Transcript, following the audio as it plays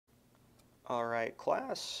All right,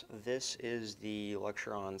 class, this is the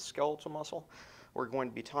lecture on skeletal muscle. We're going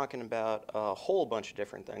to be talking about a whole bunch of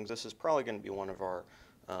different things. This is probably going to be one of our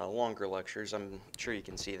longer lectures. I'm sure you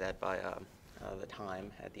can see that by the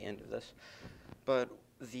time at the end of this. But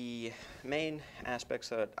the main aspects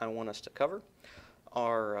that I want us to cover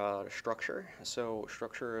are structure, so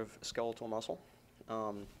structure of skeletal muscle,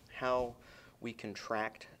 how we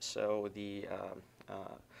contract, so the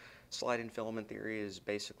sliding filament theory is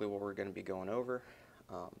basically what we're going to be going over.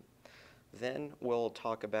 Then we'll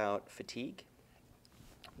talk about fatigue,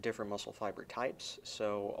 different muscle fiber types,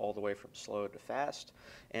 so all the way from slow to fast,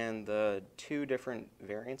 and the two different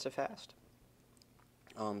variants of fast.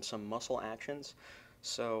 Some muscle actions,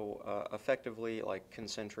 so effectively like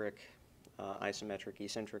concentric, isometric,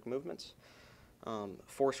 eccentric movements.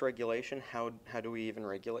 Force regulation, how do we even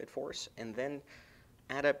regulate force? And then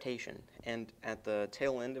adaptation, and at the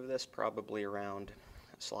tail end of this, probably around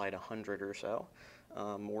slide 100 or so,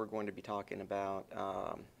 we're going to be talking about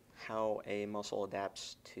how a muscle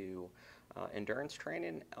adapts to endurance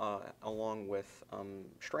training along with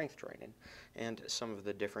strength training and some of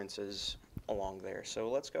the differences along there. So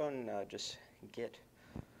let's go and just get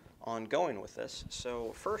on going with this.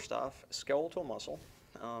 So first off, skeletal muscle.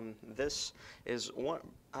 This is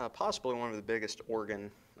possibly one of the biggest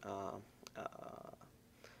organ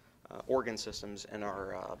systems in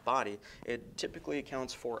our body. It typically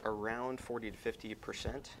accounts for around 40 to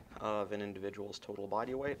 50% of an individual's total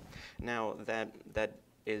body weight. Now that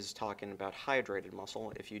is talking about hydrated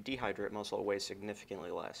muscle. If you dehydrate muscle, it weighs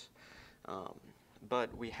significantly less.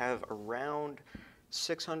 But we have around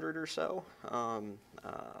 600 or so.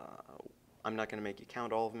 I'm not going to make you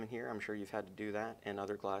count all of them in here. I'm sure you've had to do that in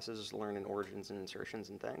other classes, learning origins and insertions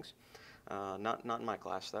and things. Not in my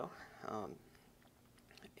class though.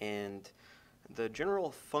 And the general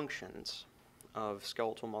functions of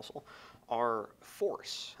skeletal muscle are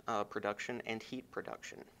force production and heat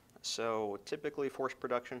production. So typically force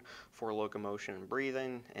production for locomotion and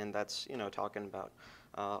breathing, and that's, talking about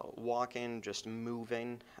walking, just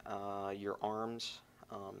moving your arms,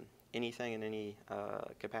 anything in any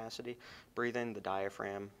capacity, breathing, the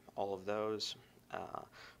diaphragm, all of those.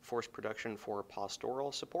 Force production for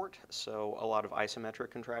postural support, so a lot of isometric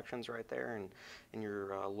contractions right there in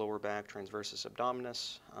your lower back, transversus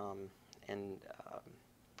abdominis, and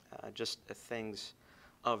just things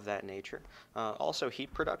of that nature. Also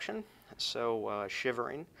heat production, so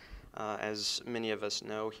shivering. As many of us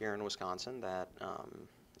know here in Wisconsin that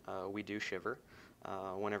we do shiver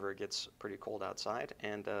whenever it gets pretty cold outside,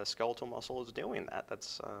 and skeletal muscle is doing that.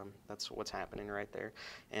 That's what's happening right there.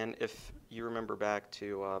 And if you remember back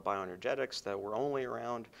to bioenergetics, that we're only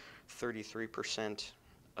around 33%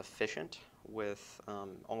 efficient with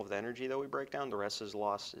all of the energy that we break down. The rest is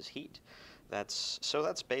lost as heat. That's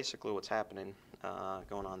basically what's happening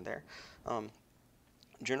going on there.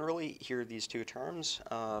 Generally, here are these two terms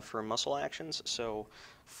for muscle actions. So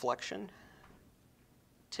flexion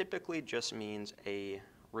typically just means a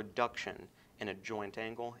reduction in a joint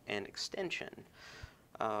angle, and extension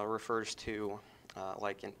refers to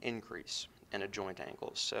like an increase in a joint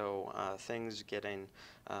angle. So things getting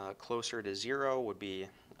closer to 0 would be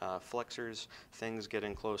flexors. Things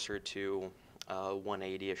getting closer to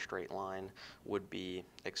 180, a straight line, would be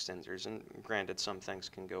extensors. And granted, some things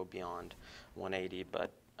can go beyond 180,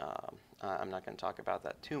 but I'm not going to talk about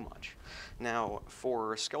that too much. Now,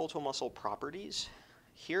 for skeletal muscle properties,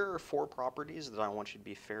 here are 4 properties that I want you to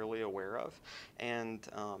be fairly aware of, and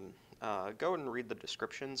go and read the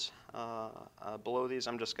descriptions below these.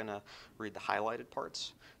 I'm just going to read the highlighted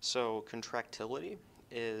parts. So contractility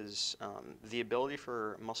is the ability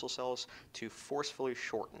for muscle cells to forcefully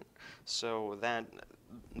shorten. So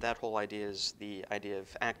that whole idea is the idea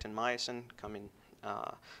of actin myosin coming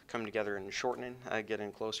together and shortening,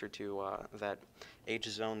 getting closer to that H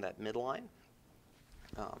zone, that midline.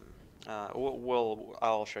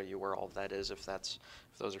 I'll show you where all of that is if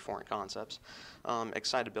those are foreign concepts.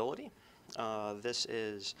 Excitability. This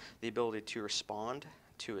is the ability to respond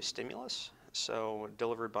to a stimulus, so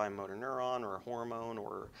delivered by a motor neuron or a hormone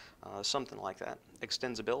or something like that.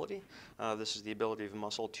 Extensibility. This is the ability of a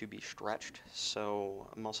muscle to be stretched, so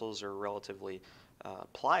muscles are relatively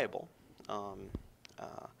pliable.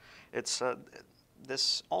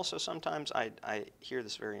 This also sometimes, I hear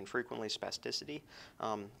this very infrequently, spasticity,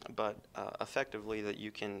 but effectively that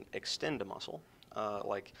you can extend a muscle,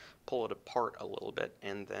 like pull it apart a little bit,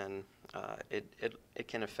 and then it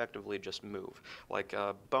can effectively just move. Like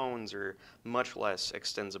bones are much less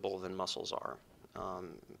extensible than muscles are.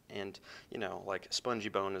 And, like spongy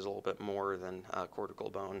bone is a little bit more than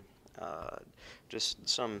cortical bone. Just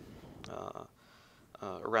some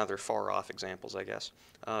or rather far off examples, I guess.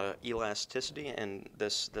 Elasticity, and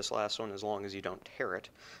this last one, as long as you don't tear it,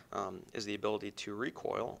 is the ability to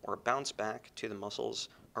recoil or bounce back to the muscle's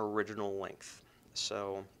original length.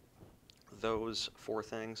 So those four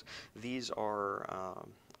things, these are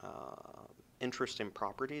interesting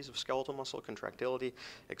properties of skeletal muscle: contractility,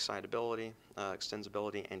 excitability,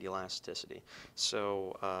 extensibility, and elasticity.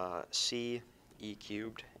 So C E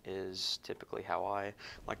cubed is typically how I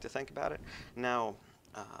like to think about it. Now,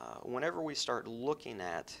 whenever we start looking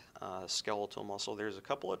at skeletal muscle, there's a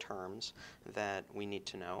couple of terms that we need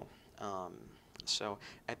to know. So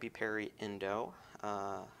epiperi-endo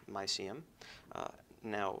mycium.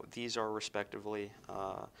 Now, these are respectively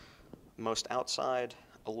most outside,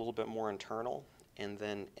 a little bit more internal, and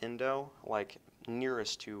then endo, like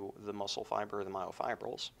nearest to the muscle fiber, the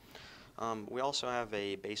myofibrils. We also have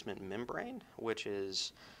a basement membrane, which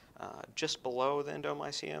is just below the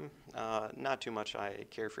endomycium. Not too much I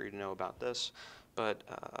care for you to know about this, but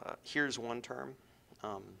here's one term,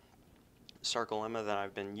 sarcolemma, that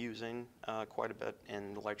I've been using quite a bit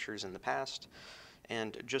in lectures in the past.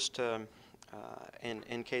 And just to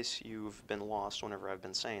in case you've been lost whenever I've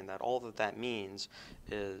been saying that, all that means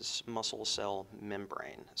is muscle cell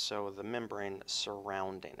membrane. So the membrane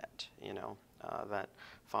surrounding it, that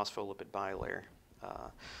phospholipid bilayer.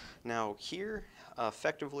 Now here,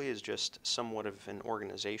 effectively, is just somewhat of an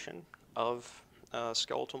organization of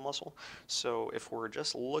skeletal muscle. So if we're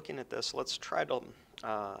just looking at this, let's try to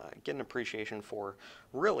get an appreciation for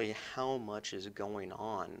really how much is going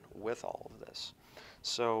on with all of this.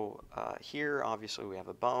 So here, obviously, we have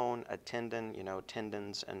a bone, a tendon.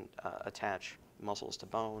 Tendons and attach muscles to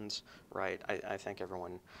bones, right? I think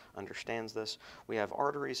everyone understands this. We have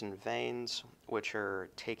arteries and veins, which are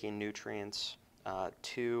taking nutrients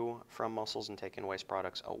from muscles and taking waste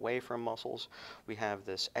products away from muscles. We have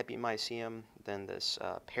this epimycium, then this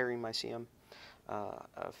perimycium,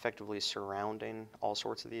 effectively surrounding all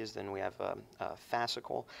sorts of these. Then we have a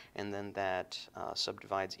fascicle, and then that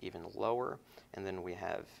subdivides even lower. And then we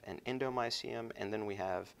have an endomycium, and then we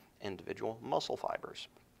have individual muscle fibers.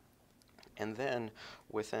 And then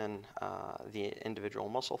within the individual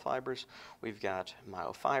muscle fibers, we've got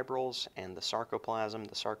myofibrils and the sarcoplasm,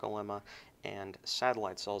 the sarcolemma, and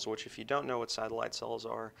satellite cells, which, if you don't know what satellite cells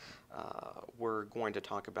are, we're going to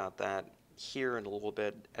talk about that here in a little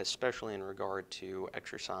bit, especially in regard to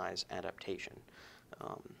exercise adaptation.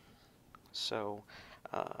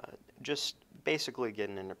 Just basically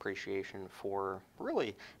getting an appreciation for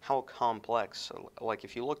really how complex, like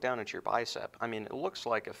if you look down at your bicep, I mean, it looks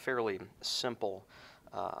like a fairly simple,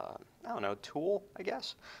 I don't know, tool, I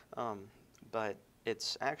guess, but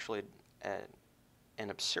it's actually an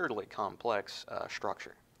absurdly complex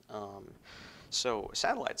structure. So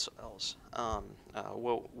satellite cells,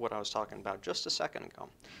 what I was talking about just a second ago,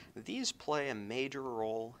 these play a major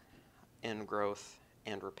role in growth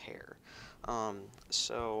and repair.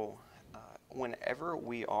 Whenever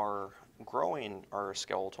we are growing our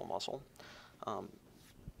skeletal muscle,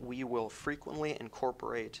 we will frequently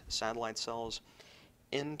incorporate satellite cells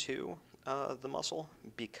into the muscle,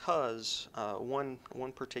 because one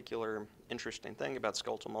particular interesting thing about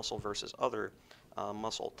skeletal muscle versus other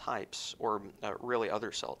muscle types, or really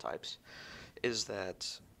other cell types, is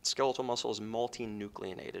that skeletal muscle is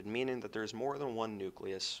multinucleated, meaning that there's more than one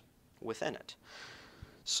nucleus within it.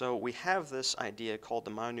 So we have this idea called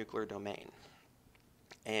the myonuclear domain,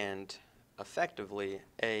 and effectively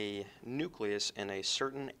a nucleus in a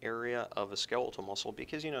certain area of a skeletal muscle,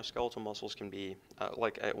 because skeletal muscles can be,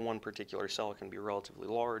 like at one particular cell, can be relatively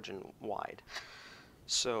large and wide.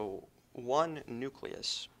 So one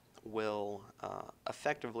nucleus will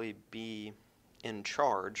effectively be in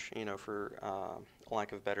charge, for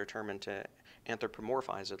lack of a better term, and to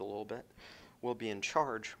anthropomorphize it a little bit, will be in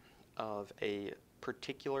charge of a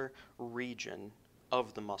particular region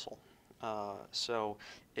of the muscle. So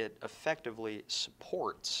it effectively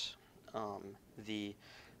supports the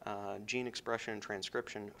gene expression and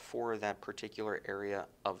transcription for that particular area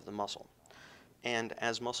of the muscle. And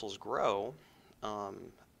as muscles grow, a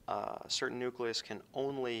certain nucleus can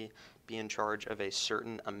only be in charge of a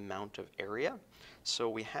certain amount of area. So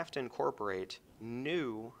we have to incorporate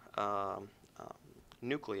new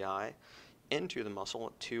nuclei into the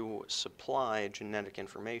muscle to supply genetic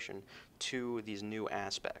information to these new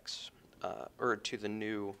aspects, or to the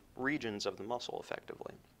new regions of the muscle,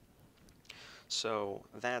 effectively. So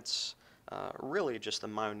that's really just the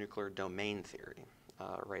myonuclear domain theory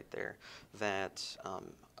right there, that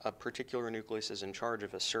a particular nucleus is in charge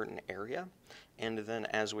of a certain area, and then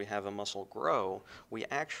as we have a muscle grow, we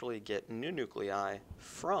actually get new nuclei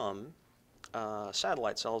from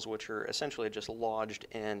satellite cells, which are essentially just lodged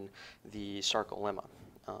in the sarcolemma,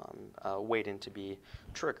 waiting to be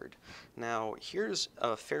triggered. Now, here's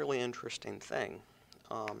a fairly interesting thing.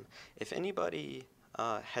 If anybody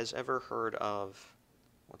has ever heard of,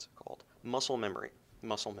 what's it called? Muscle memory.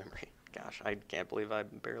 Muscle memory. Gosh, I can't believe I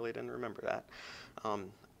barely didn't remember that.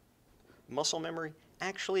 Muscle memory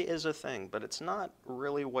actually is a thing, but it's not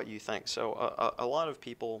really what you think. So a lot of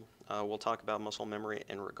people will talk about muscle memory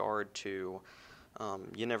in regard to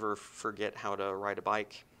you never forget how to ride a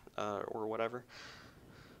bike or whatever.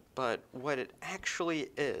 But what it actually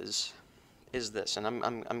is this, and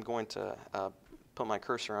I'm going to put my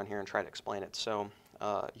cursor on here and try to explain it. So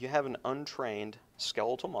you have an untrained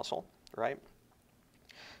skeletal muscle, right?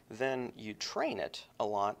 Then you train it a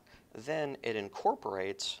lot, then it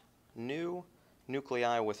incorporates new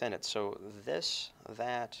nuclei within it. So these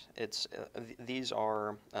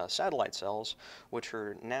are satellite cells, which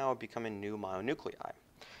are now becoming new myonuclei.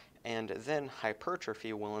 And then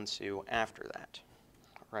hypertrophy will ensue after that,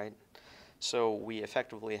 right? So we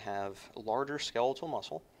effectively have larger skeletal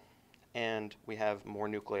muscle, and we have more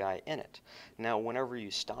nuclei in it. Now, whenever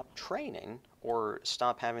you stop training or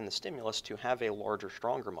stop having the stimulus to have a larger,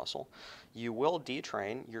 stronger muscle, you will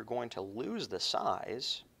detrain. You're going to lose the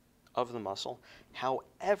size of the muscle.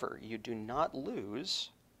 However, you do not lose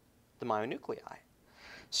the myonuclei.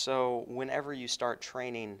 So whenever you start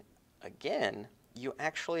training again, you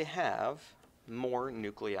actually have more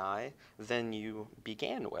nuclei than you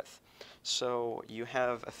began with. So you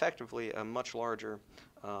have effectively a much larger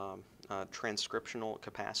transcriptional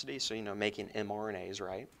capacity, so making mRNAs,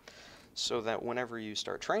 right? So that whenever you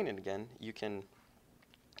start training again, you can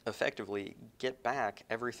effectively get back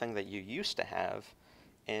everything that you used to have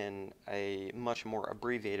in a much more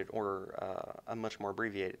abbreviated timeline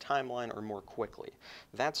or more quickly.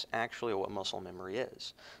 That's actually what muscle memory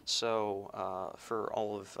is. So for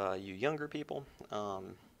all of you younger people,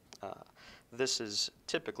 this is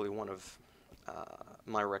typically one of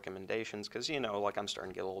my recommendations, because like I'm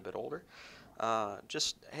starting to get a little bit older.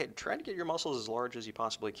 Just hey, try to get your muscles as large as you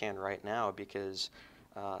possibly can right now, because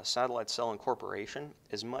satellite cell incorporation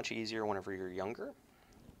is much easier whenever you're younger,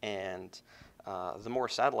 and the more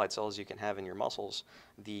satellite cells you can have in your muscles,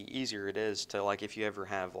 the easier it is to, like, if you ever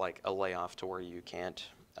have like a layoff to where you can't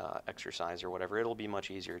exercise or whatever, it'll be much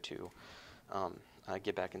easier to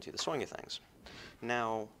get back into the swing of things.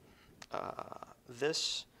 Now,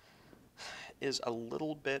 this is a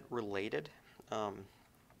little bit related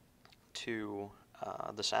to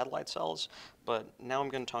the satellite cells, but now I'm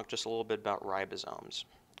going to talk just a little bit about ribosomes.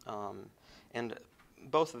 And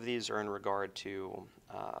both of these are in regard to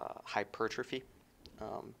hypertrophy.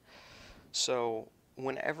 So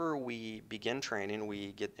whenever we begin training,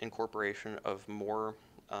 we get incorporation of more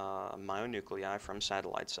myonuclei from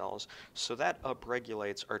satellite cells, so that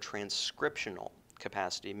upregulates our transcriptional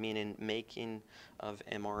capacity, meaning making of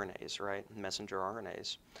mRNAs, right, messenger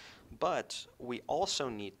RNAs. But we also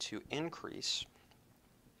need to increase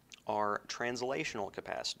our translational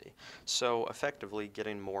capacity, so effectively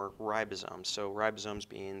getting more ribosomes. So ribosomes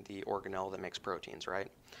being the organelle that makes proteins,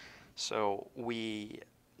 right? So we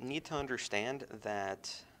need to understand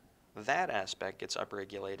that that aspect gets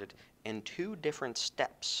upregulated in two different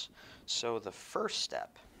steps. So the first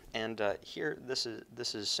step, and here this is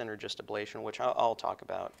synergist ablation, which I'll talk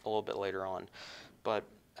about a little bit later on, but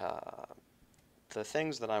the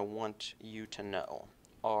things that I want you to know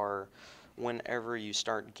are, whenever you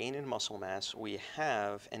start gaining muscle mass, we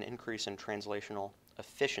have an increase in translational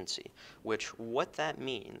efficiency, which what that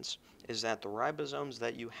means is that the ribosomes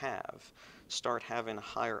that you have start having a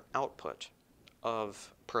higher output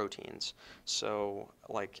of proteins. So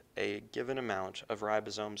like a given amount of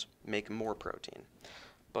ribosomes make more protein.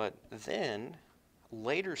 But then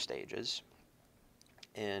later stages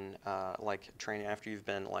in like training, after you've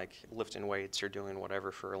been like lifting weights or doing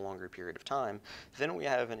whatever for a longer period of time, then we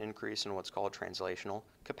have an increase in what's called translational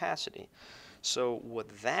capacity. So what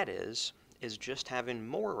that is just having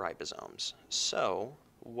more ribosomes. So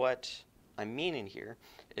what I'm meaning here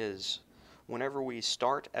is, whenever we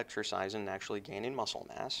start exercising and actually gaining muscle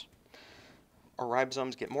mass, our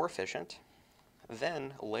ribosomes get more efficient.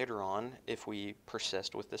 Then later on, if we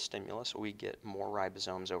persist with the stimulus, we get more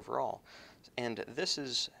ribosomes overall. And this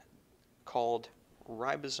is called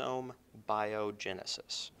ribosome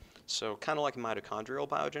biogenesis. So kind of like mitochondrial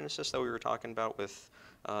biogenesis that we were talking about with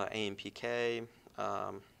AMPK,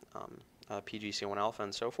 PGC1 alpha,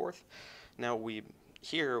 and so forth. Now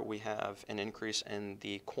here we have an increase in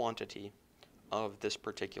the quantity of this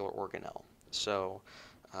particular organelle. So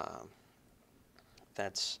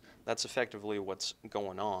that's effectively what's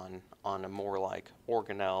going on a more like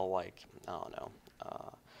organelle, like I don't know,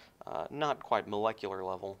 not quite molecular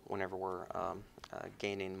level whenever we're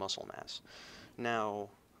gaining muscle mass. Now,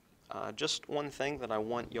 just one thing that I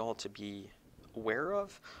want y'all to be aware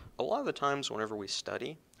of, a lot of the times whenever we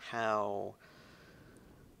study how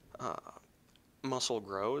muscle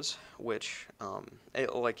grows, which,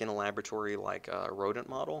 like in a laboratory like a rodent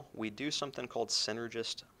model, we do something called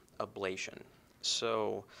synergist ablation.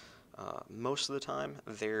 So most of the time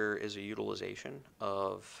there is a utilization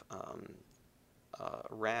of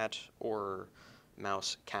rat or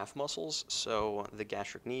mouse calf muscles, so the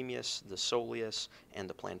gastrocnemius, the soleus, and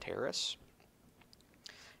the plantaris.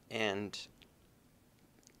 And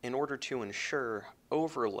in order to ensure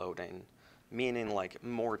overloading, meaning like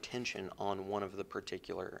more tension on one of the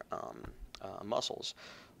particular muscles,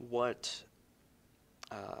 what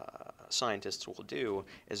scientists will do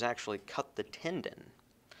is actually cut the tendon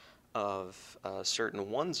of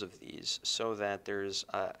certain ones of these so that there's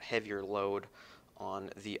a heavier load on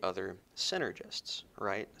the other synergists,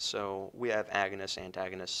 right? So we have agonist,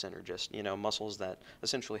 antagonist, synergist, muscles that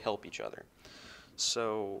essentially help each other.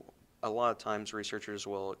 So a lot of times researchers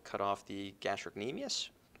will cut off the gastrocnemius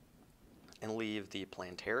and leave the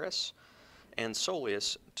plantaris and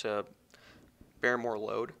soleus to bear more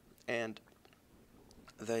load, and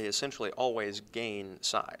they essentially always gain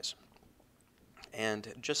size.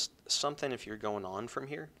 And just something if you're going on from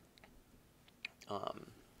here,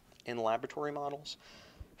 in laboratory models,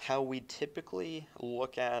 how we typically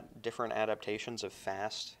look at different adaptations of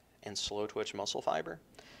fast and slow twitch muscle fiber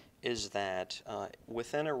is that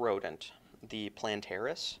within a rodent, the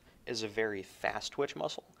plantaris is a very fast twitch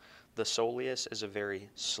muscle, the soleus is a very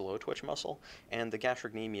slow twitch muscle, and the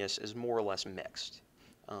gastrocnemius is more or less mixed.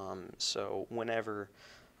 So whenever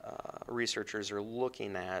researchers are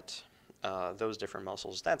looking at those different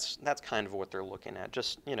muscles, that's kind of what they're looking at,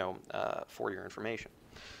 just for your information.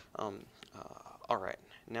 All right,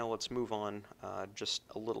 now let's move on just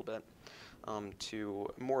a little bit to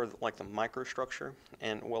more like the microstructure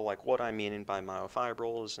and, well, like what I'm meaning by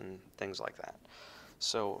myofibrils and things like that.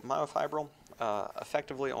 So myofibril,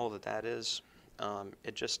 effectively all that is,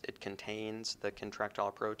 it contains the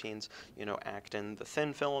contractile proteins, actin, the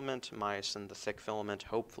thin filament, myosin, the thick filament.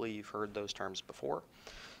 Hopefully you've heard those terms before.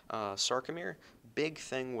 Sarcomere, big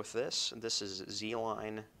thing with this is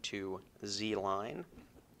Z-line to Z-line,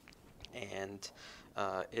 and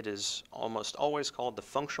it is almost always called the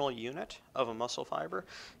functional unit of a muscle fiber,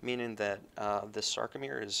 meaning that this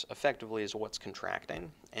sarcomere is effectively what's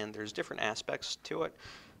contracting, and there's different aspects to it.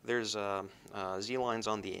 There's Z-lines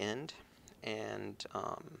on the end, and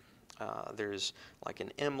there's like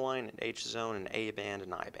an M line, an H zone, an A band,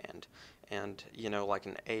 an I band. And like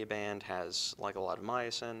an A band has like a lot of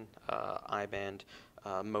myosin, I band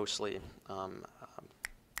mostly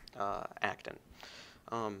actin.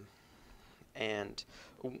 And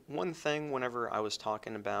one thing whenever I was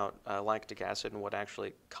talking about lactic acid and what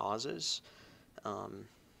actually causes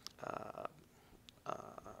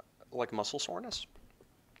like muscle soreness,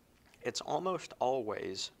 it's almost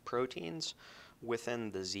always proteins within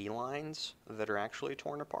the Z lines that are actually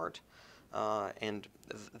torn apart. And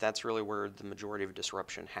that's really where the majority of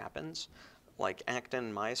disruption happens. Like actin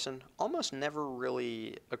and myosin almost never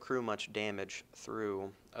really accrue much damage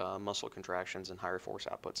through muscle contractions and higher force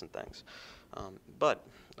outputs and things. But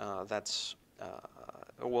that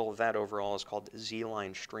overall is called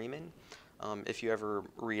Z-line streaming. If you ever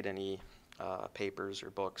read any papers or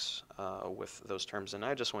books with those terms, and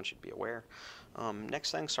I just want you to be aware.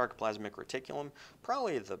 Next thing, sarcoplasmic reticulum.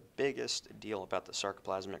 Probably the biggest deal about the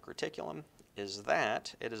sarcoplasmic reticulum is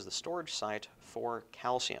that it is the storage site for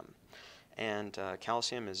calcium. And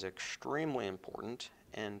calcium is extremely important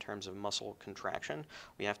in terms of muscle contraction.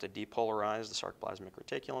 We have to depolarize the sarcoplasmic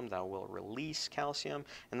reticulum. That will release calcium,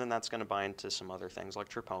 and then that's going to bind to some other things like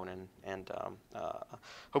troponin, and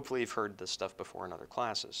hopefully you've heard this stuff before in other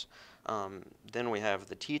classes. Then we have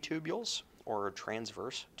the T-tubules, or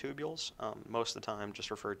transverse tubules, most of the time just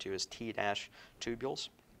referred to as T-tubules.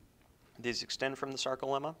 These extend from the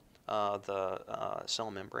sarcolemma, the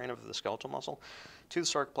cell membrane of the skeletal muscle, to the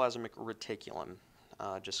sarcoplasmic reticulum,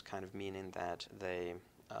 just kind of meaning that they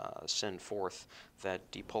send forth that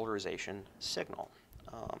depolarization signal.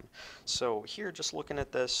 So here, just looking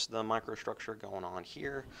at this, the microstructure going on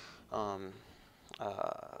here,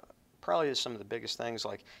 probably is some of the biggest things.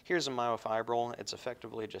 Like here's a myofibril. It's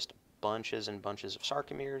effectively just bunches and bunches of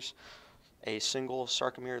sarcomeres. A single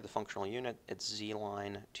sarcomere, the functional unit, it's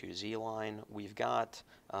Z-line to Z-line. We've got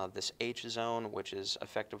this H zone, which is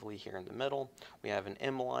effectively here in the middle. We have an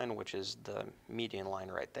M line, which is the median line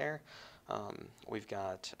right there. We've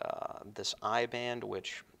got this I band,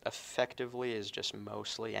 which effectively is just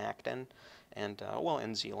mostly actin and, well,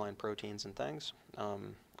 and Z-line proteins and things.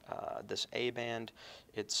 This A band,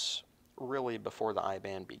 it's really before the I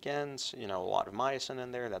band begins, a lot of myosin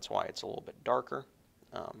in there. That's why it's a little bit darker.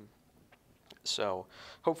 So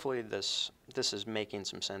hopefully this is making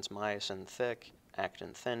some sense. Myosin thick,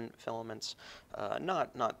 actin thin filaments.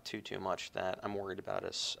 Not too much that I'm worried about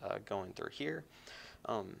us going through here.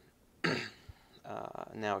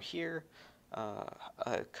 Now here,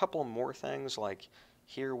 a couple more things, like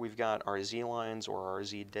here we've got our Z lines or our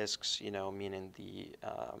Z discs, meaning the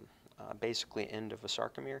basically end of a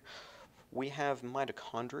sarcomere. We have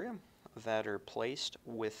mitochondria that are placed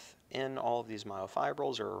within all of these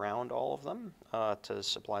myofibrils or around all of them to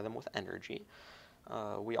supply them with energy.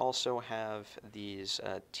 We also have these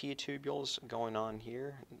T-tubules going on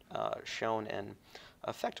here, shown in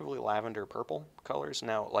effectively lavender purple colors.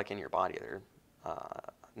 Now, like in your body, they're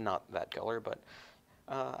not that color, but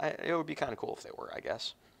it would be kind of cool if they were, I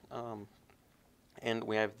guess. And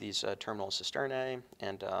we have these terminal cisternae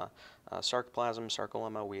and sarcoplasm,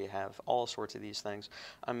 sarcolemma. We have all sorts of these things.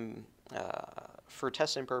 For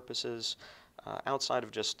testing purposes, outside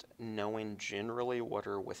of just knowing generally what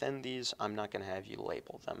are within these, I'm not going to have you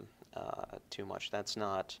label them too much. That's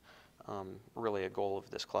not really a goal of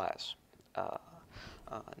this class.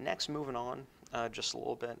 Next, moving on just a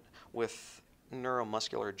little bit with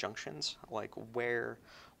neuromuscular junctions, like where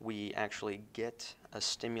we actually get a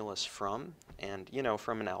stimulus from, and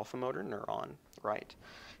from an alpha motor neuron, right?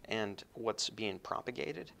 And what's being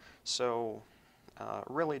propagated. So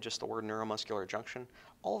really just the word neuromuscular junction,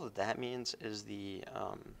 all that that means is the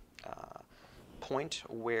point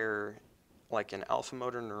where like an alpha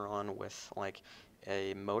motor neuron with like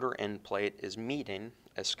a motor end plate is meeting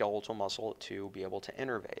a skeletal muscle to be able to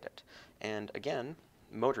innervate it. And again,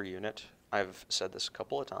 motor unit, I've said this a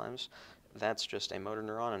couple of times, that's just a motor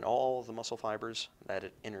neuron and all the muscle fibers that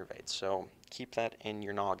it innervates. So keep that in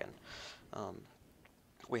your noggin.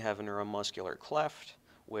 We have a neuromuscular cleft,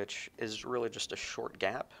 which is really just a short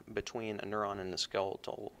gap between a neuron and a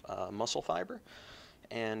skeletal muscle fiber.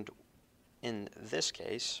 And in this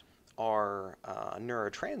case, our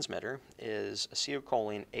neurotransmitter is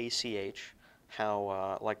acetylcholine, ACH,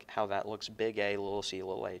 how that looks, big A, little c,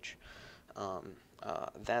 little h.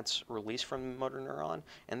 That's released from the motor neuron,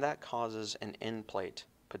 and that causes an end plate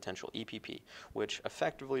potential, EPP, which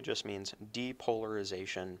effectively just means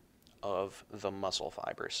depolarization of the muscle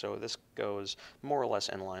fiber. So this goes more or less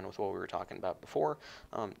in line with what we were talking about before.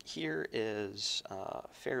 Here is a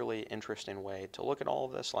fairly interesting way to look at all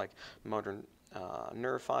of this, like motor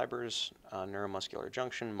nerve fibers, neuromuscular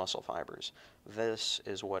junction, muscle fibers. This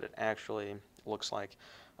is what it actually looks like.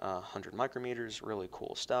 100 micrometers, really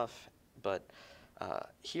cool stuff. But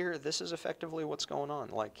here, this is effectively what's going on.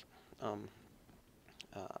 Like,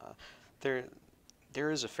 there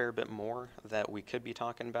is a fair bit more that we could be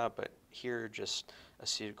talking about, but here, just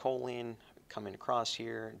acetylcholine coming across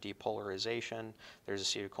here, depolarization, there's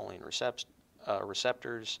acetylcholine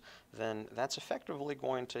receptors, then that's effectively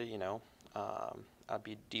going to,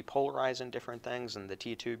 be depolarizing different things, and the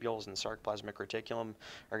T-tubules and the sarcoplasmic reticulum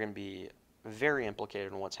are going to be very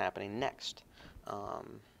implicated in what's happening next.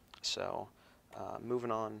 So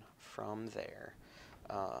moving on from there.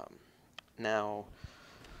 Now,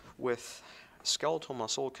 with skeletal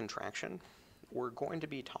muscle contraction, we're going to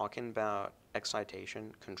be talking about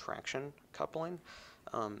excitation-contraction coupling,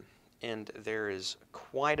 and there is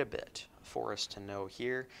quite a bit for us to know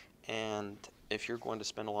here, and if you're going to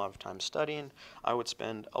spend a lot of time studying, I would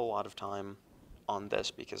spend a lot of time on this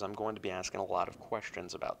because I'm going to be asking a lot of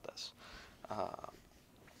questions about this.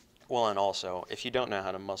 Well, and also, if you don't know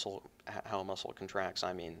how a muscle contracts,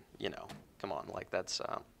 I mean, come on, like that's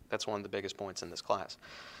one of the biggest points in this class.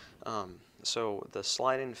 So the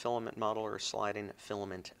sliding filament model or sliding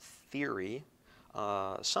filament theory,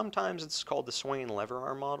 sometimes it's called the swinging lever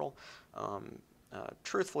arm model.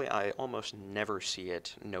 Truthfully, I almost never see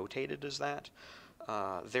it notated as that.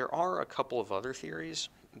 There are a couple of other theories.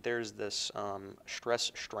 There's this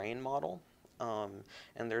stress-strain model,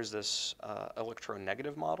 and there's this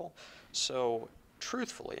electronegative model. So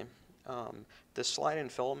truthfully, this sliding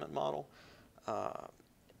filament model,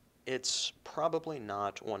 it's probably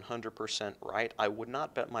not 100% right. I would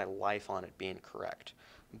not bet my life on it being correct,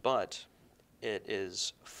 but it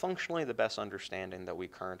is functionally the best understanding that we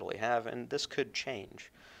currently have, and this could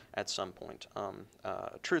change at some point.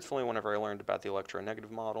 Truthfully, whenever I learned about the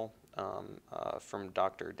electronegative model from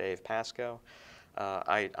Dr. Dave Pascoe,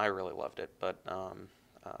 I really loved it, but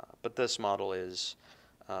this model is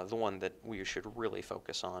the one that we should really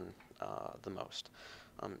focus on the most.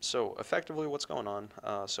 So effectively what's going on,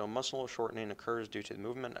 so muscle shortening occurs due to the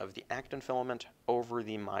movement of the actin filament over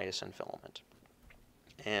the myosin filament.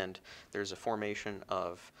 And there's a formation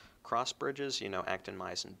of cross bridges,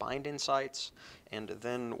 actin-myosin binding sites, and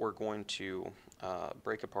then we're going to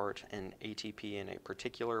break apart an ATP in a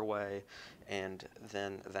particular way, and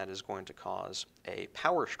then that is going to cause a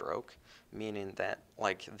power stroke, meaning that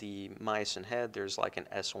like the myosin head, there's like an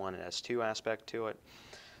S1 and S2 aspect to it,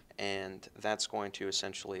 and that's going to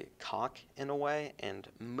essentially cock in a way and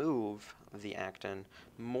move the actin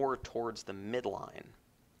more towards the midline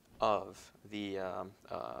of the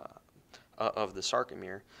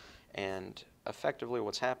sarcomere, and effectively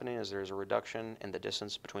what's happening is there's a reduction in the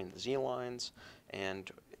distance between the Z lines,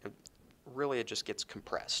 and really it just gets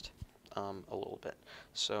compressed a little bit.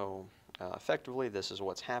 So effectively this is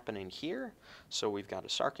what's happening here. So we've got a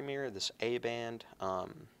sarcomere, this A band,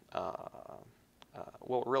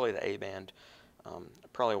 well really the A band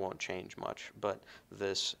probably won't change much, but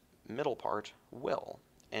this middle part will.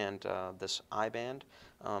 And this I band,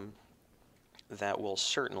 that will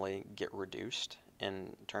certainly get reduced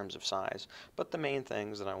in terms of size. But the main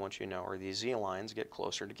things that I want you to know are these Z lines get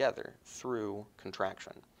closer together through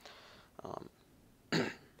contraction.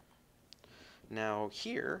 Now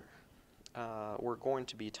here, we're going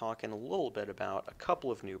to be talking a little bit about a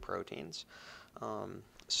couple of new proteins.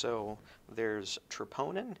 So there's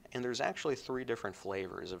troponin, and there's actually 3 different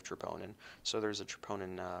flavors of troponin. So there's a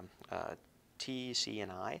troponin T, C,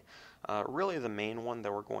 and I. Really the main one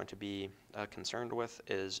that we're going to be concerned with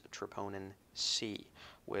is troponin C,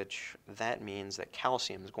 which that means that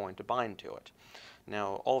calcium is going to bind to it.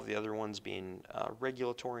 Now all of the other ones being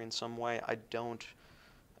regulatory in some way, I don't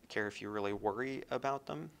care if you really worry about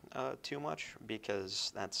them too much,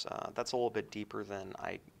 because that's a little bit deeper than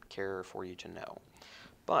I care for you to know.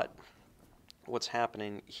 But what's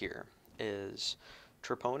happening here is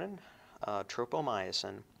troponin,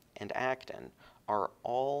 tropomyosin, and actin are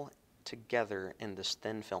all together in this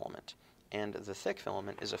thin filament, and the thick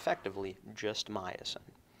filament is effectively just myosin.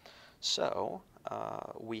 So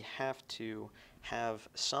we have to have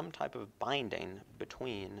some type of binding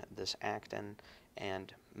between this actin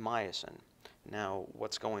and myosin. Now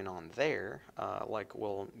what's going on there, like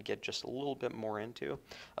we'll get just a little bit more into,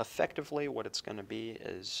 effectively what it's going to be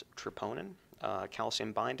is troponin,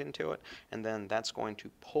 calcium binding to it, and then that's going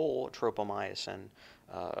to pull tropomyosin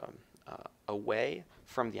away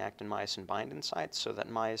from the actin-myosin binding site so that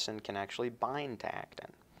myosin can actually bind to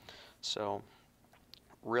actin. So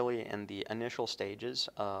really in the initial stages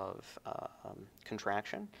of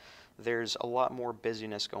contraction, there's a lot more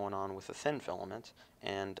busyness going on with the thin filament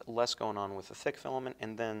and less going on with the thick filament,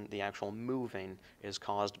 and then the actual moving is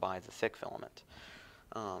caused by the thick filament.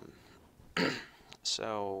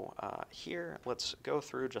 So here, let's go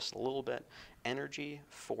through just a little bit energy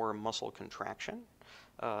for muscle contraction.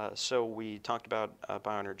 So we talked about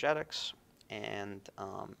bioenergetics and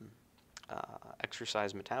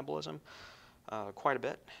exercise metabolism quite a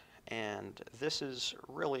bit, and this is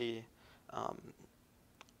really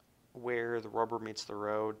where the rubber meets the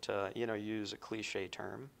road, to use a cliche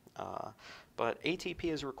term. But ATP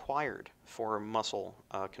is required for muscle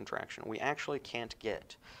contraction. We actually can't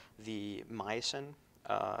get the myosin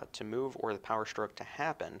to move or the power stroke to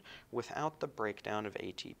happen without the breakdown of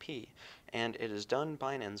ATP. And it is done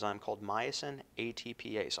by an enzyme called myosin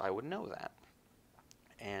ATPase. I would know that.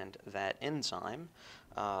 And that enzyme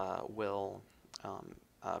will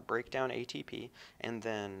break down ATP, and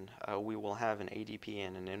then we will have an ADP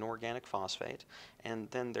and an inorganic phosphate, and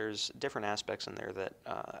then there's different aspects in there that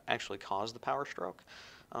actually cause the power stroke.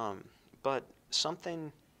 But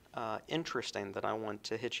something interesting that I want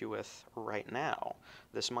to hit you with right now,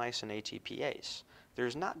 this myosin ATPase,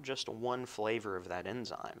 there's not just one flavor of that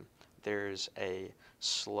enzyme. There's a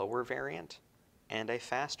slower variant and a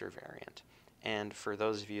faster variant. And for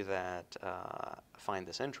those of you that find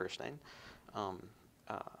this interesting,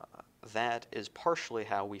 that is partially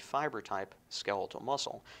how we fiber type skeletal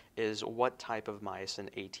muscle, is what type of myosin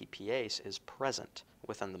ATPase is present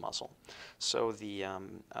within the muscle. So the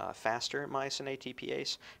faster myosin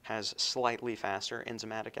ATPase has slightly faster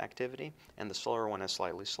enzymatic activity, and the slower one has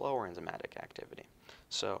slightly slower enzymatic activity.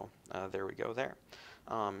 So there we go there.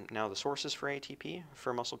 Now the sources for ATP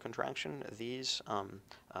for muscle contraction, these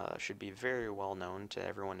should be very well known to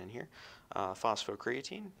everyone in here.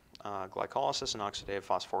 Phosphocreatine, glycolysis, and oxidative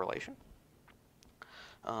phosphorylation.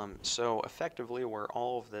 So effectively where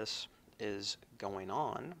all of this is going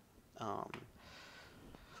on,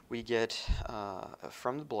 We get,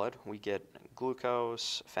 from the blood, we get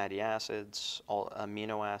glucose, fatty acids, all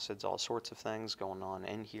amino acids, all sorts of things going on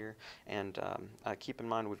in here. And keep in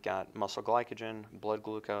mind, we've got muscle glycogen, blood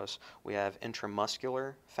glucose, we have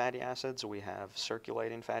intramuscular fatty acids, we have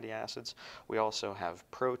circulating fatty acids, we also have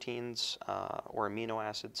proteins or amino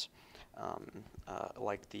acids.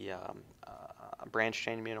 Like the branch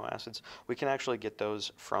chain amino acids, we can actually get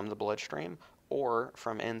those from the bloodstream or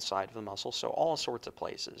from inside of the muscle, so all sorts of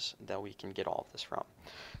places that we can get all of this from.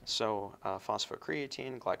 So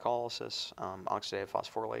phosphocreatine, glycolysis, oxidative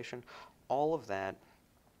phosphorylation, all of that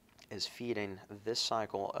is feeding this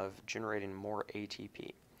cycle of generating more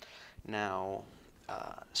ATP. Now,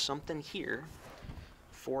 something here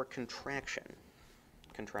for contraction,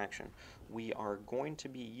 we are going to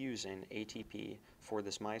be using ATP for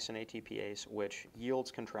this myosin ATPase, which yields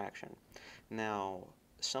contraction. Now,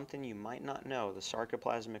 something you might not know, the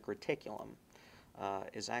sarcoplasmic reticulum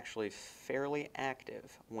is actually fairly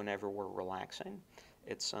active whenever we're relaxing.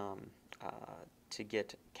 It's to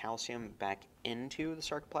get calcium back into the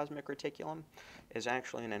sarcoplasmic reticulum is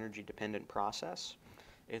actually an energy-dependent process.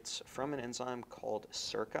 It's from an enzyme called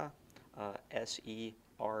SERCA, SERCA,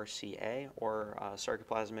 or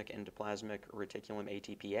sarcoplasmic endoplasmic reticulum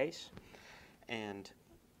ATPase, and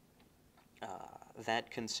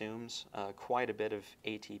that consumes quite a bit of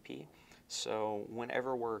ATP. So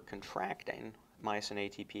whenever we're contracting, myosin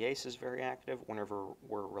ATPase is very active. Whenever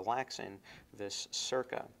we're relaxing, this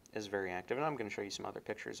SERCA is very active. And I'm going to show you some other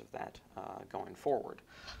pictures of that going forward.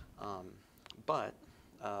 But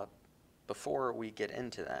before we get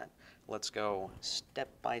into that, let's go step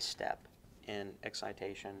by step in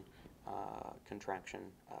excitation, contraction,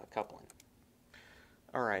 coupling.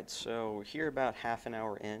 All right, so here about half an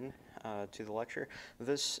hour in to the lecture,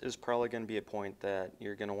 this is probably going to be a point that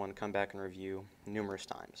you're going to want to come back and review numerous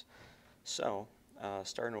times. So,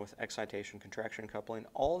 starting with excitation, contraction, coupling,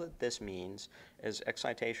 all that this means is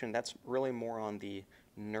excitation, that's really more on the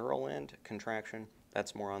neural end, contraction,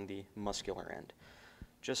 that's more on the muscular end,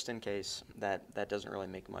 just in case that doesn't really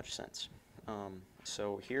make much sense.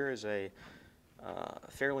 So here is a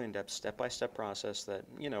fairly in-depth step-by-step process that,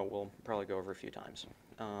 we'll probably go over a few times.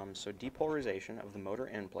 So depolarization of the motor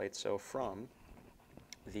end plate, so from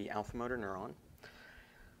the alpha motor neuron,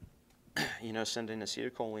 sending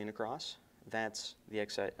acetylcholine across, that's the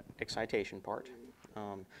excitation part,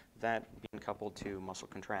 that being coupled to muscle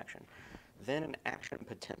contraction. Then an action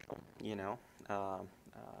potential,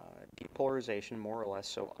 depolarization more or less,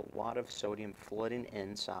 so a lot of sodium flooding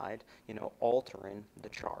inside, altering the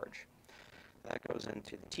charge. That goes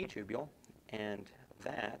into the T-tubule, and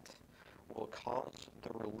that will cause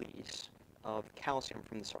the release of calcium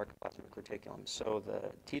from the sarcoplasmic reticulum. So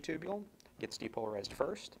the T-tubule gets depolarized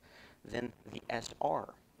first, then the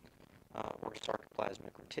SR, or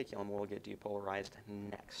sarcoplasmic reticulum, will get depolarized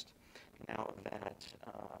next. Now that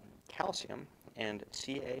calcium and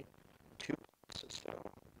Ca2+, so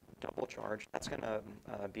double charge, that's going to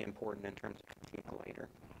be important in terms of fatigue later.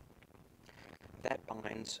 That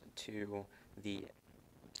binds to the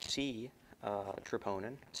C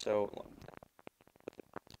troponin, so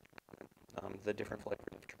the different flavors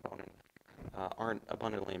of troponin aren't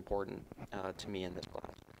abundantly important to me in this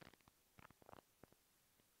class.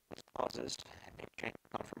 This causes a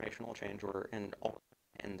conformational change or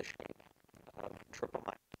in the shape of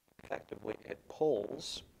tropomyosin. Effectively, it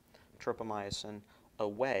pulls tropomyosin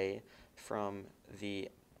away from the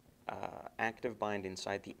active binding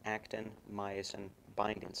site, the actin-myosin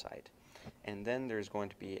binding site. And then there's going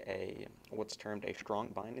to be what's termed a strong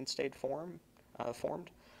binding state formed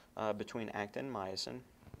between actin and myosin,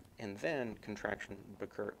 and then contraction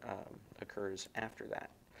occurs after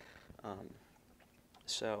that.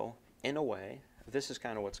 So, in a way, this is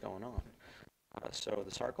kind of what's going on. So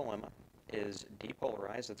the sarcolemma is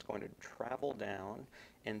depolarized. It's going to travel down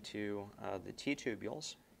into the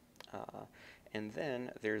T-tubules, and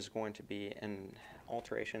then there's going to be an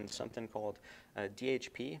alteration, something called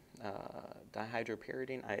DHP,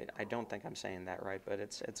 dihydropyridine. I don't think I'm saying that right, but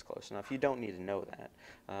it's close enough. You don't need to know that,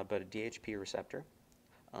 but a DHP receptor.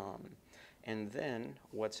 And then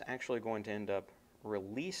what's actually going to end up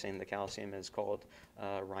releasing the calcium is called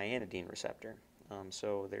ryanodine receptor.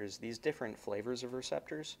 So there's these different flavors of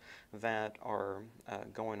receptors that are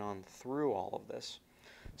going on through all of this.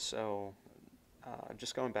 So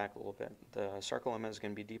just going back a little bit, the sarcolemma is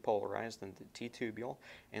going to be depolarized in the T-tubule,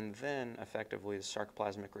 and then effectively the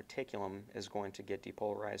sarcoplasmic reticulum is going to get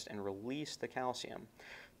depolarized and release the calcium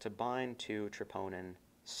to bind to troponin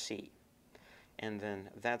C. And then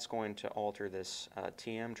that's going to alter this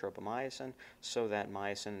TM tropomyosin so that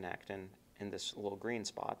myosin and actin in this little green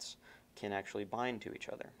spots can actually bind to each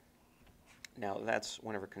other. Now that's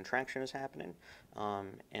whenever contraction is happening,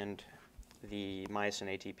 and the myosin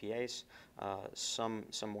ATPase,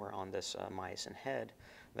 somewhere on this myosin head,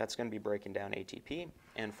 that's going to be breaking down ATP,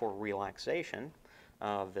 and for relaxation,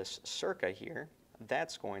 this circa here,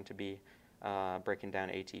 that's going to be breaking down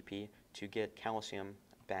ATP to get calcium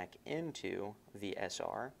back into the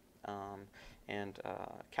SR. And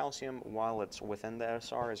calcium, while it's within the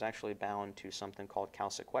SR, is actually bound to something called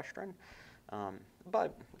calsequestrin.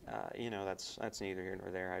 But you know, that's neither here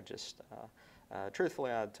nor there. I just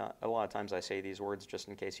truthfully, a lot of times I say these words just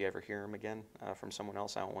in case you ever hear them again from someone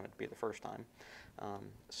else. I don't want it to be the first time.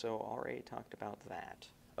 So already talked about that.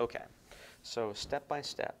 Okay, so step by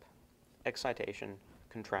step, excitation,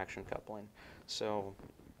 contraction coupling. So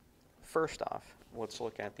first off, let's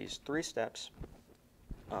look at these 3 steps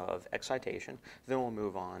of excitation. Then we'll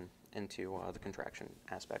move on into the contraction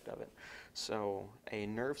aspect of it. So a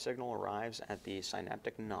nerve signal arrives at the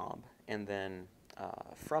synaptic knob, and then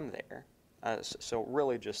from there, so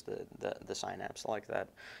really just the synapse, like that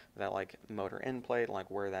like motor end plate, like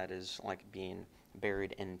where that is like being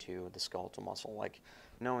buried into the skeletal muscle. Like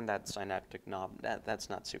knowing that synaptic knob, that's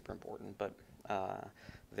not super important, but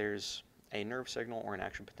there's a nerve signal or an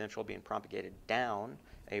action potential being propagated down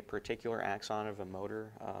a particular axon of a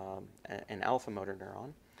motor, an alpha motor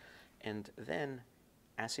neuron, and then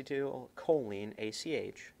acetylcholine,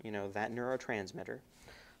 ACH, you know, that neurotransmitter,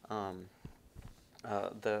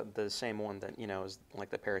 the same one that, you know, is like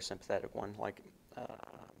the parasympathetic one, like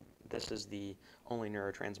this is the only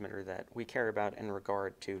neurotransmitter that we care about in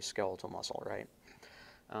regard to skeletal muscle, right?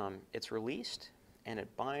 It's released and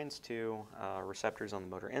it binds to receptors on the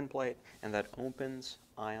motor end plate, and that opens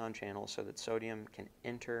ion channels so that sodium can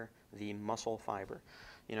enter the muscle fiber,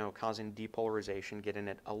 you know, causing depolarization, getting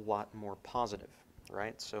it a lot more positive,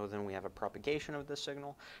 right? So then we have a propagation of this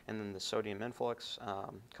signal, and then the sodium influx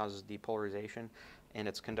causes depolarization, and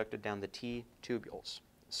it's conducted down the T tubules.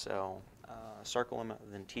 So sarcolemma,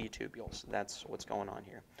 then T tubules. That's what's going on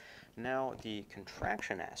here. Now the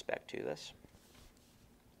contraction aspect to this,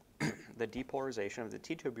 the depolarization of the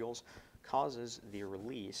T tubules causes the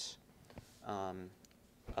release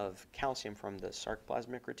of calcium from the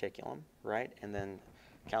sarcoplasmic reticulum, right? And then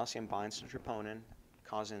calcium binds to troponin,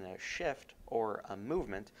 causing a shift or a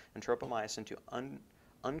movement in tropomyosin to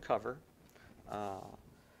uncover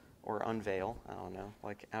or unveil, I don't know,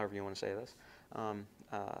 like however you want to say this,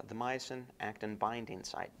 the myosin actin binding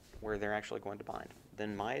site where they're actually going to bind.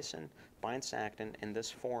 Then myosin binds to actin, and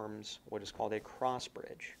this forms what is called a cross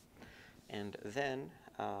bridge. And then,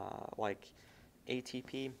 like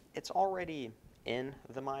ATP, it's already in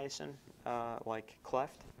the myosin, like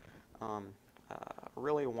cleft.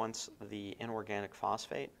 Really, once the inorganic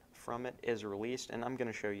phosphate from it is released, and I'm going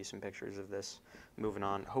to show you some pictures of this moving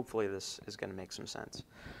on. Hopefully this is going to make some sense.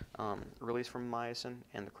 Release from myosin,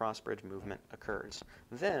 and the cross-bridge movement occurs.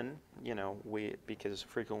 Then, you know, because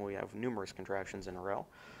frequently we have numerous contractions in a row,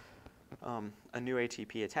 a new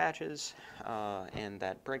ATP attaches, and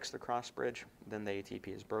that breaks the cross bridge. Then the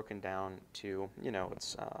ATP is broken down to, you know,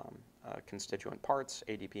 its constituent parts,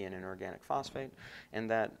 ADP and inorganic phosphate, and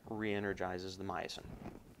that re-energizes the myosin.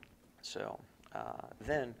 So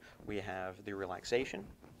then we have the relaxation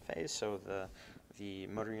phase. So the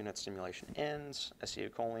motor unit stimulation ends,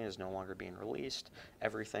 acetylcholine is no longer being released,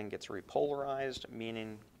 everything gets repolarized,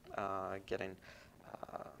 meaning getting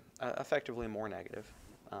effectively more negative.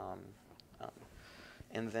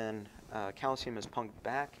 And then calcium is pumped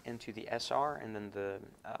back into the SR, and then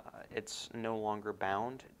it's no longer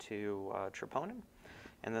bound to troponin.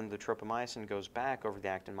 And then the tropomyosin goes back over the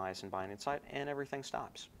actin-myosin binding site, and everything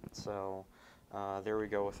stops. So there we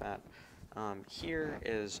go with that. Here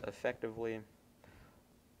is effectively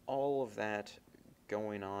all of that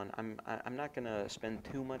going on. I'm not going to spend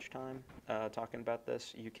too much time talking about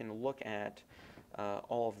this. You can look at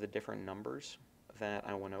all of the different numbers that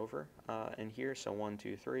I went over in here. So 1,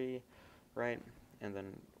 2, 3, right? And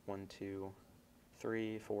then 1, 2,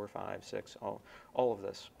 3, 4, 5, 6, all of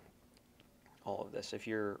this. All of this. If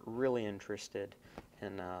you're really interested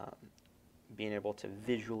in being able to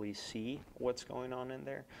visually see what's going on in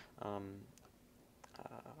there,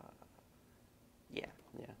 yeah.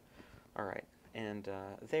 All right. And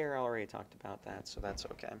there I already talked about that, so that's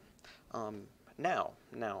okay. Now,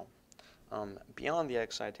 beyond the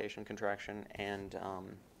excitation, contraction, and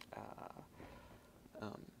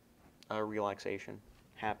relaxation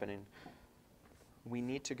happening, we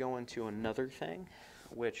need to go into another thing,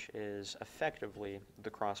 which is effectively the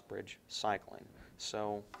cross-bridge cycling.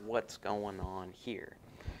 So what's going on here?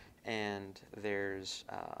 And there's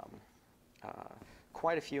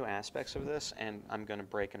quite a few aspects of this, and I'm going to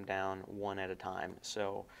break them down one at a time.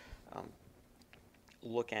 So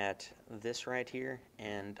look at this right here,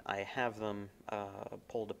 and I have them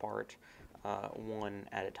pulled apart one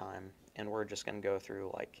at a time, and we're just going to go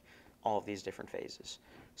through like all of these different phases.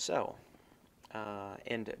 So,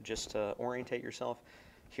 and just to orientate yourself,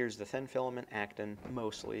 here's the thin filament actin,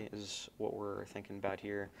 mostly, is what we're thinking about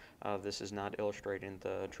here. This is not illustrating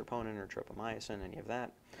the troponin or tropomyosin, any of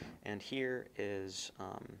that. And here is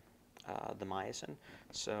the myosin.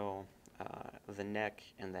 So the neck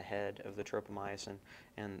and the head of the tropomyosin,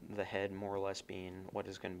 and the head more or less being what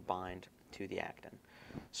is going to bind to the actin.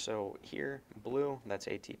 So here, blue, that's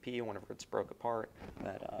ATP. Whenever it's broke apart,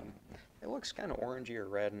 that it looks kind of orangey or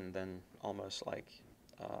red, and then almost like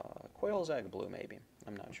quail's egg blue, maybe.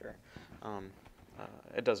 I'm not sure.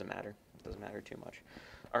 It doesn't matter. It doesn't matter too much.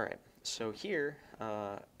 All right. So here,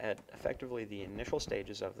 at effectively the initial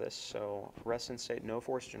stages of this, so resting state, no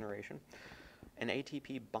forced generation, an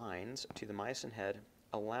ATP binds to the myosin head,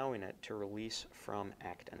 allowing it to release from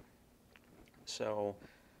actin. So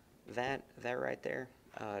that right there,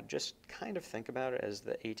 just kind of think about it as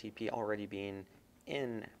the ATP already being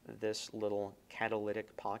in this little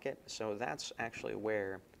catalytic pocket. So that's actually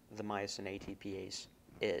where the myosin ATPase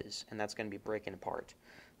is, and that's going to be breaking apart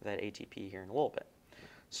that ATP here in a little bit.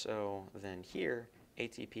 So then here,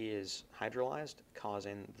 ATP is hydrolyzed,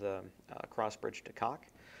 causing the cross bridge to cock,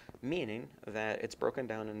 meaning that it's broken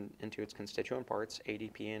down into its constituent parts,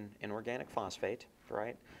 ADP and inorganic phosphate,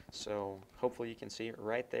 right? So hopefully you can see it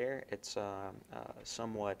right there. It's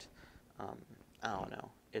somewhat, I don't know,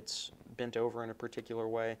 it's bent over in a particular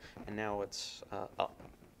way, and now it's up.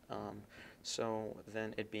 So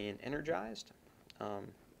then it being energized,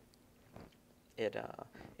 it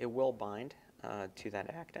will bind to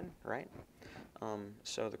that actin, right?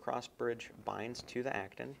 So the cross bridge binds to the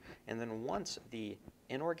actin, and then once the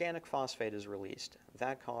inorganic phosphate is released,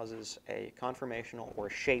 that causes a conformational or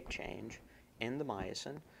shape change in the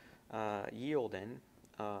myosin, yielding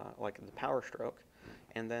like the power stroke,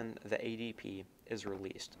 and then the ADP is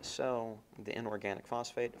released. So the inorganic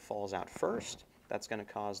phosphate falls out first. That's going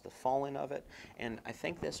to cause the falling of it, and I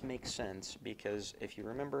think this makes sense because if you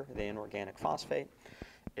remember, the inorganic phosphate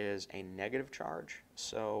is a negative charge,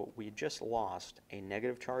 so we just lost a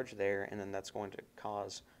negative charge there, and then that's going to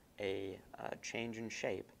cause a change in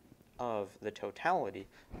shape of the totality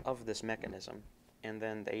of this mechanism, and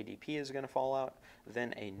then the ADP is going to fall out,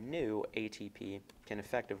 then a new ATP can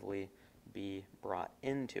effectively be brought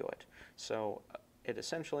into it. So it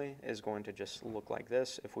essentially is going to just look like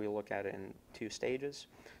this if we look at it in two stages.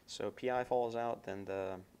 So PI falls out, then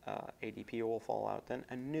the ADP will fall out, then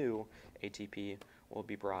a new ATP will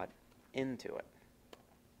be brought into it.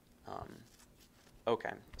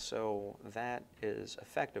 Okay, so that is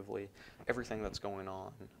effectively everything that's going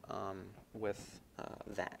on with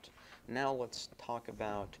that. Now let's talk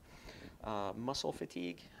about muscle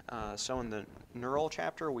fatigue. So in the neural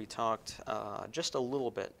chapter, we talked just a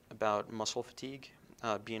little bit about muscle fatigue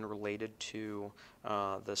being related to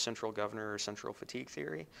the central governor or central fatigue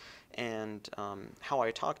theory. And how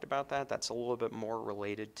I talked about that, that's a little bit more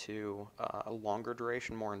related to a longer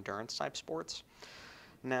duration, more endurance type sports.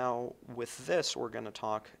 Now with this, we're going to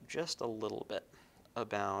talk just a little bit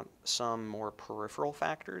about some more peripheral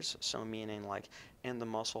factors, so meaning like in the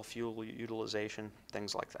muscle fuel utilization,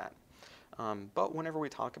 things like that. But whenever we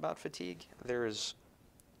talk about fatigue, there's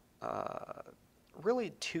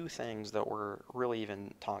really two things that we're really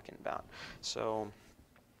even talking about. So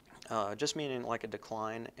just meaning like a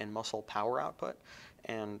decline in muscle power output,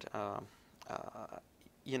 and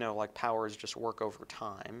you know, like power is just work over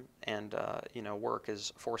time, and you know, work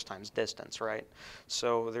is force times distance, right?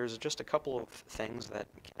 So there's just a couple of things that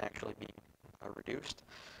can actually be reduced.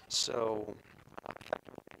 So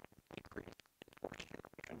decrease in force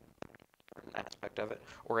generation, an aspect of it,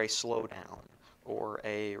 or a slowdown, or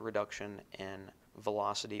a reduction in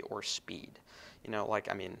velocity or speed. You know,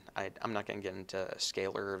 like, I mean, I'm not going to get into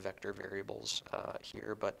scalar or vector variables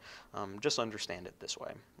here, but just understand it this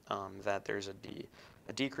way, that there's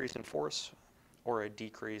a decrease in force or a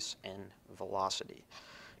decrease in velocity.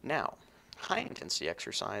 Now, high-intensity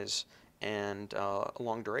exercise and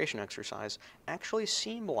long-duration exercise actually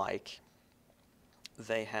seem like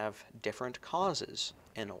they have different causes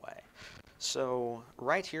in a way. So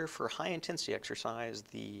right here for high-intensity exercise,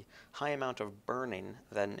 the high amount of burning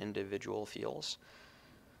that an individual feels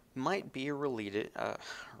might be related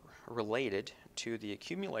to the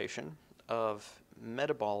accumulation of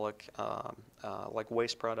metabolic like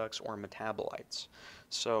waste products or metabolites.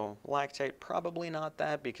 So lactate, probably not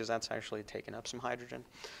that, because that's actually taking up some hydrogen.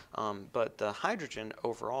 But the hydrogen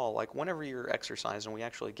overall, like whenever you're exercising, we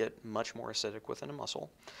actually get much more acidic within a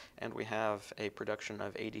muscle, and we have a production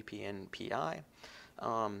of ADP and PI.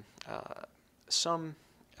 Um, uh, some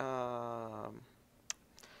um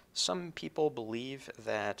some people believe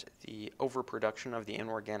that the overproduction of the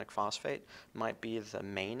inorganic phosphate might be the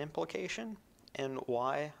main implication in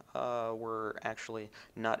why we're actually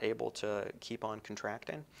not able to keep on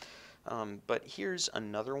contracting. But here's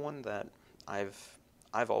another one that I've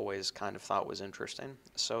I've always kind of thought was interesting.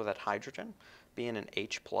 So that hydrogen being an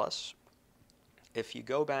H plus, if you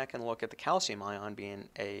go back and look at the calcium ion being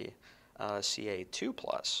a Ca2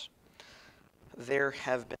 plus, there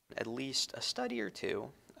have been at least a study or two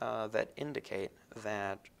that indicate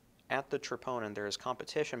that at the troponin there is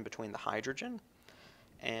competition between the hydrogen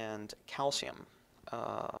and calcium.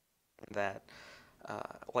 Uh, that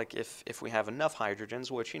like if we have enough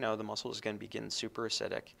hydrogens, which the muscle is going to be getting super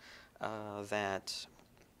acidic, that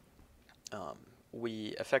um,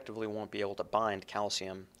 we effectively won't be able to bind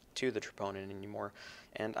calcium to the troponin anymore.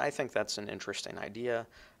 And I think that's an interesting idea.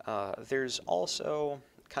 There's also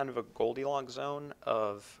kind of a Goldilocks zone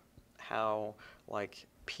of how, like,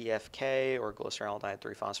 PFK or glyceraldehyde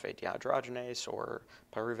 3-phosphate dehydrogenase or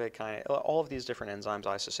pyruvate kinase, all of these different enzymes,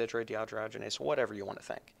 isocitrate dehydrogenase, whatever you want to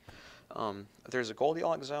think. There's a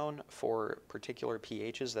Goldilocks zone for particular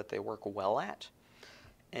pHs that they work well at,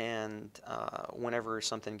 and whenever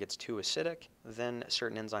something gets too acidic, then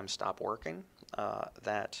certain enzymes stop working.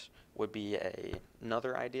 That would be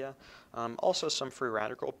another idea. Also, some free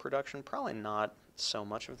radical production, probably not so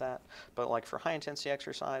much of that, but like for high intensity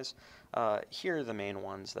exercise, here are the main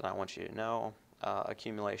ones that I want you to know.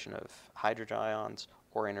 Accumulation of hydrogen ions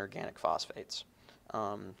or inorganic phosphates.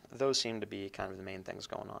 Those seem to be kind of the main things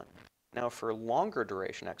going on. Now, for longer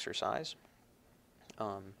duration exercise,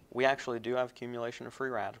 we actually do have accumulation of free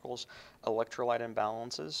radicals, electrolyte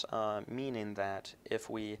imbalances, meaning that if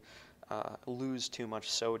we lose too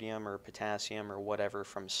much sodium or potassium or whatever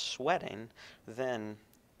from sweating, then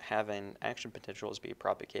having action potentials be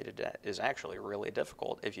propagated is actually really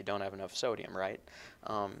difficult if you don't have enough sodium, right?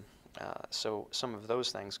 So some of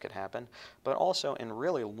those things could happen, but also in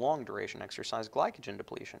really long duration exercise, glycogen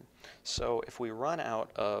depletion. So if we run out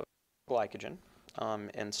of glycogen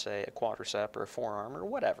in, say, a quadricep or a forearm or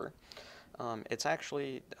whatever, it's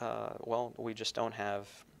actually, well, we just don't have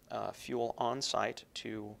fuel on site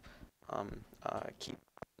to keep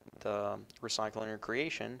the recycling or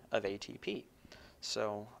creation of ATP.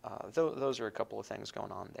 So those are a couple of things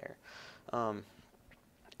going on there.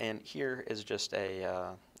 And here is just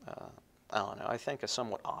I don't know, I think a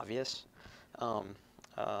somewhat obvious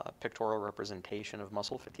pictorial representation of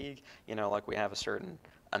muscle fatigue. Like we have a certain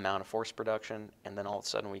amount of force production, and then all of a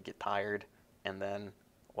sudden we get tired, and then,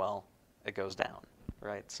 well, it goes down,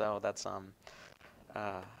 right? So that's, I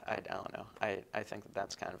don't know. I think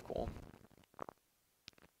that's kind of cool.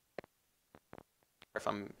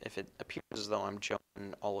 If it appears as though I'm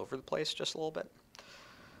jumping all over the place just a little bit.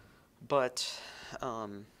 But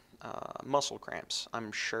muscle cramps,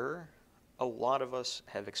 I'm sure a lot of us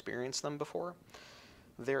have experienced them before.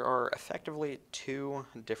 There are effectively two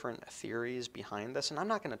different theories behind this, and I'm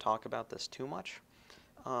not going to talk about this too much.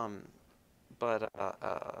 But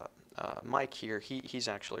Mike here, he's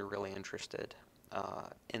actually really interested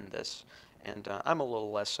in this, and I'm a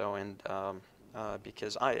little less so, and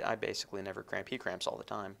because I basically never cramp. He cramps all the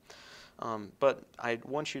time. But I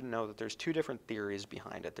want you to know that there's two different theories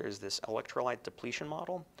behind it. There's this electrolyte depletion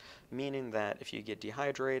model, meaning that if you get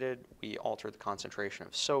dehydrated, we alter the concentration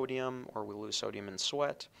of sodium, or we lose sodium in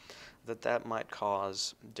sweat, that might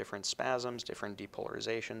cause different spasms, different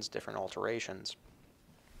depolarizations, different alterations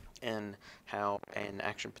in how an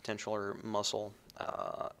action potential or muscle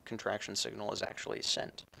contraction signal is actually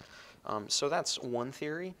sent. So that's one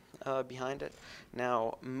theory behind it.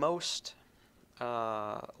 Now, most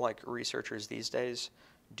like researchers these days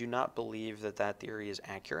do not believe that theory is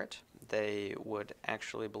accurate. They would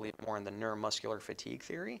actually believe more in the neuromuscular fatigue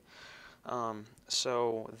theory.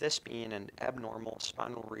 So this being an abnormal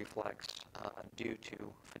spinal reflex due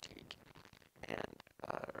to fatigue, and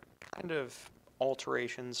kind of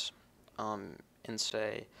alterations in,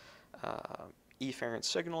 say, efferent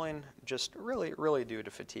signaling, just really due to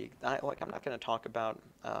fatigue. I'm not going to talk about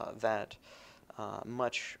that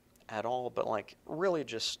much at all, but like really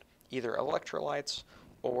just either electrolytes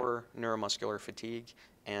or neuromuscular fatigue,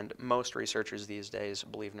 and most researchers these days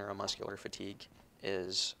believe neuromuscular fatigue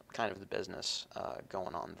is kind of the business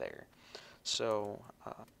going on there. So,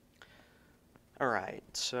 all right,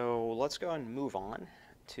 so let's go and move on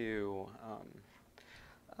to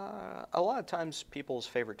a lot of times people's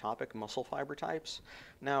favorite topic, muscle fiber types.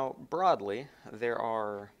 Now, broadly, there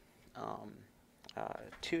are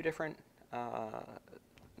two different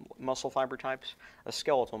muscle fiber types,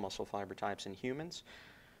 skeletal muscle fiber types in humans.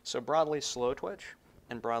 So broadly, slow twitch,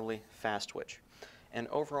 and broadly fast twitch. And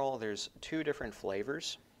overall, there's two different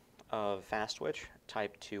flavors of fast twitch.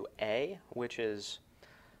 Type 2A, which is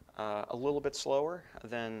a little bit slower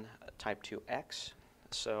than type 2X.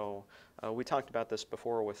 So we talked about this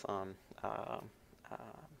before with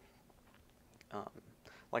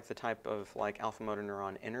like the type of like alpha motor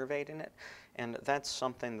neuron innervate in it, and that's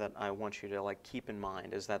something that I want you to like keep in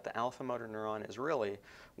mind, is that the alpha motor neuron is really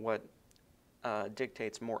what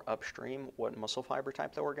dictates more upstream what muscle fiber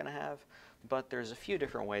type that we're going to have, but there's a few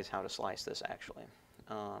different ways how to slice this actually.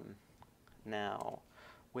 Now,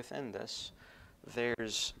 within this,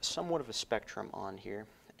 there's somewhat of a spectrum on here,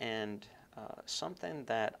 and something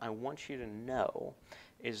that I want you to know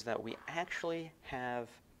is that we actually have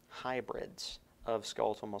hybrids of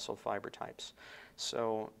skeletal muscle fiber types.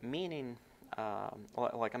 So, meaning,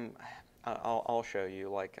 like I'll show you,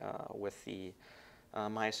 like with the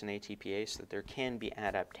myosin ATPase, that there can be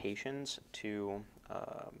adaptations to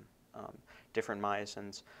different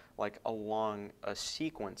myosins, like along a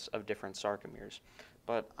sequence of different sarcomeres.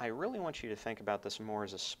 But I really want you to think about this more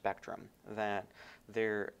as a spectrum, that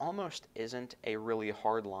there almost isn't a really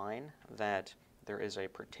hard line that there is a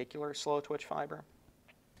particular slow twitch fiber.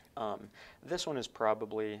 This one is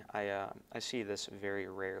probably, I see this very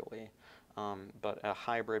rarely, but a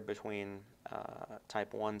hybrid between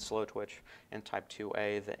type 1 slow twitch and type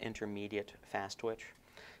 2A, the intermediate fast twitch.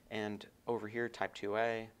 And over here, type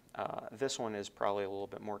 2A, this one is probably a little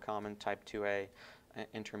bit more common, type 2A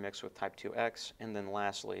intermixed with type 2X, and then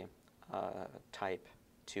lastly, type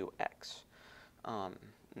 2X.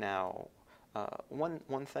 Now,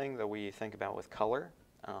 one thing that we think about with color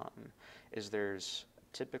is there's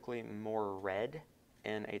typically more red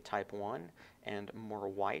in a type 1 and more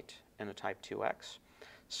white in a type 2X.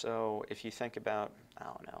 So if you think about, I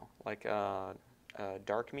don't know, like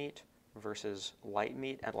dark meat versus light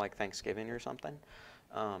meat at like Thanksgiving or something,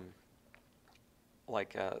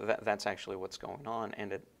 that's actually what's going on,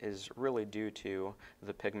 and it is really due to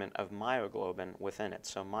the pigment of myoglobin within it.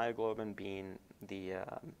 So myoglobin being the,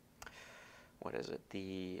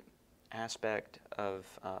 the aspect of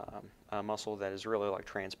a muscle that is really like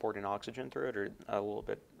transporting oxygen through it, or a little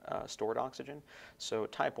bit stored oxygen. So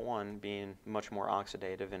type 1 being much more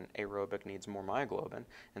oxidative and aerobic needs more myoglobin,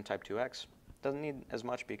 and type 2X doesn't need as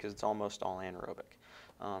much because it's almost all anaerobic.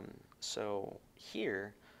 So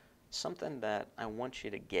here, something that I want you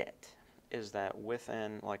to get is that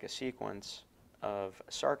within like a sequence of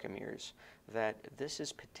sarcomeres, that this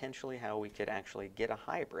is potentially how we could actually get a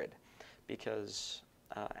hybrid, because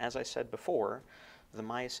as I said before, the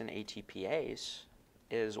myosin ATPase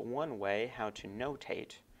is one way how to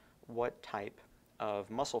notate what type of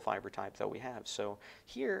muscle fiber type that we have. So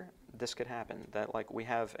here, this could happen, that like we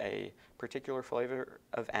have a particular flavor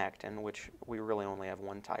of actin, which we really only have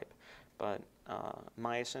one type, but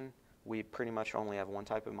myosin, we pretty much only have one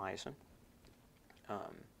type of myosin.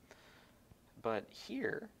 But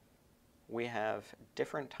here, we have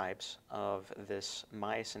different types of this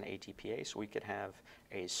myosin ATPase. We could have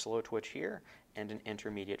a slow twitch here and an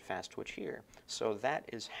intermediate fast twitch here. So that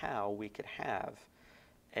is how we could have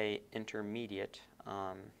a intermediate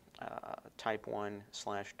type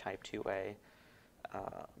 1/type 2A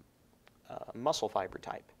muscle fiber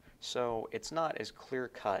type. So it's not as clear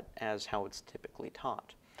cut as how it's typically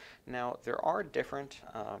taught. Now, there are different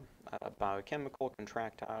biochemical,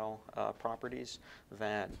 contractile properties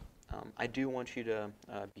that I do want you to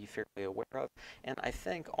be fairly aware of, and I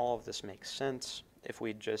think all of this makes sense if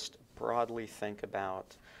we just broadly think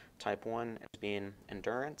about type 1 as being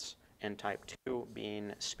endurance and type 2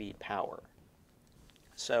 being speed power.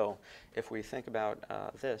 So if we think about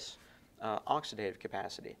this, oxidative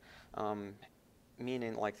capacity,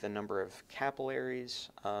 meaning like the number of capillaries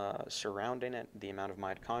surrounding it, the amount of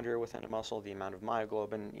mitochondria within a muscle, the amount of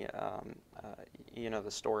myoglobin,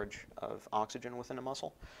 the storage of oxygen within a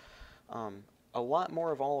muscle. A lot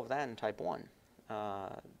more of all of that in type 1.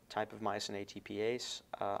 Type of myosin ATPase,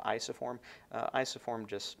 isoform. Isoform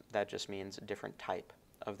just means a different type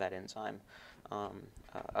of that enzyme.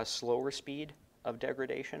 A slower speed of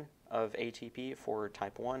degradation of ATP for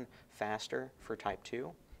type 1, faster for type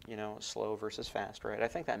 2. Slow versus fast, right? I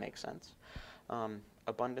think that makes sense.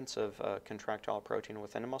 Abundance of contractile protein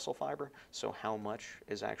within a muscle fiber, so how much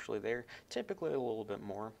is actually there? Typically a little bit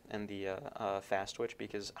more in the fast twitch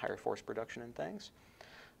because higher force production and things.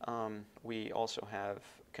 We also have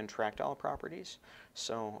contractile properties,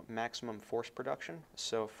 so maximum force production,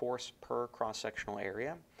 so force per cross-sectional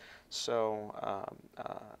area. So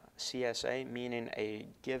CSA, meaning a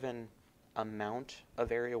given amount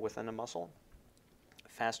of area within a muscle.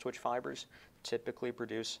 Fast twitch fibers typically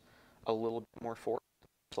produce a little bit more force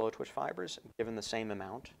slow twitch fibers given the same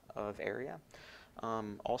amount of area.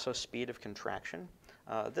 Also speed of contraction.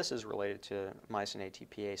 This is related to myosin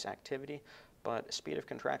ATPase activity, but speed of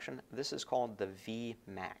contraction, this is called the V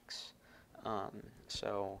max.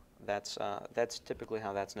 So that's typically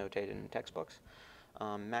how that's notated in textbooks.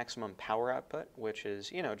 Maximum power output, which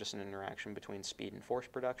is, just an interaction between speed and force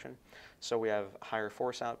production. So we have higher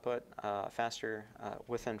force output,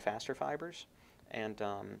 within faster fibers, and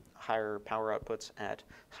higher power outputs at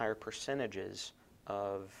higher percentages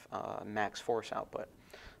of max force output.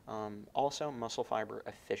 Also, muscle fiber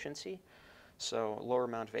efficiency, so lower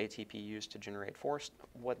amount of ATP used to generate force.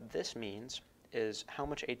 What this means is how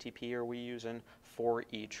much ATP are we using for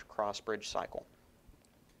each cross-bridge cycle.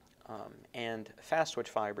 And fast twitch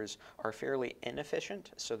fibers are fairly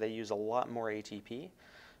inefficient, so they use a lot more ATP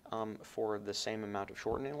for the same amount of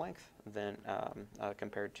shortening length than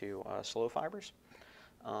compared to slow fibers.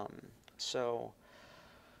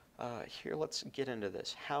 Here, let's get into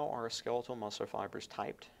this. How are skeletal muscle fibers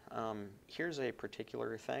typed? Here's a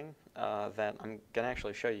particular thing that I'm going to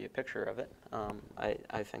actually show you a picture of it.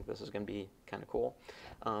 I think this is going to be kind of cool.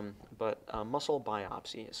 Muscle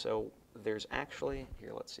biopsy. So there's actually,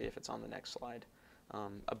 here, let's see if it's on the next slide,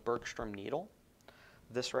 a Bergstrom needle.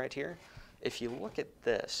 This right here. If you look at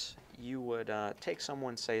this, you would take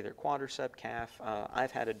someone, say their quadricep, calf.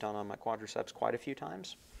 I've had it done on my quadriceps quite a few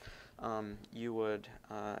times. You would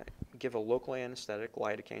give a local anesthetic,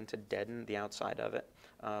 lidocaine, to deaden the outside of it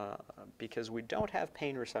because we don't have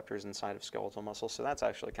pain receptors inside of skeletal muscle, so that's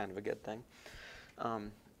actually kind of a good thing.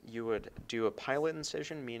 You would do a pilot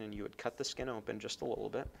incision, meaning you would cut the skin open just a little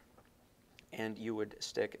bit, and you would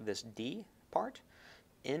stick this D part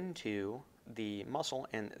into the muscle,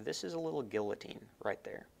 and this is a little guillotine right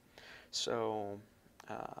there. So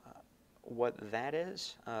what that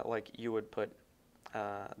is, like you would put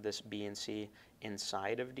this B and C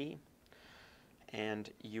inside of D, and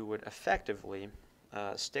you would effectively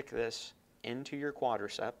stick this into your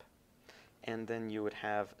quadricep, and then you would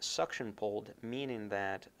have suction pulled, meaning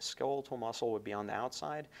that skeletal muscle would be on the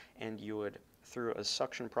outside, and you would, through a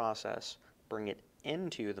suction process, bring it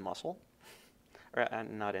into the muscle, or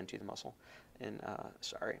not into the muscle,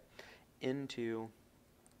 into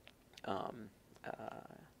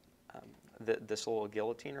this little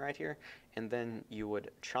guillotine right here, and then you would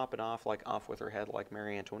chop it off, like off with her head, like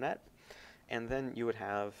Marie Antoinette, and then you would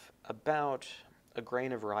have about a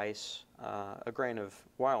grain of rice, a grain of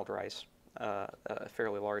wild rice, a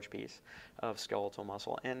fairly large piece of skeletal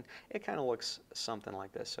muscle, and it kind of looks something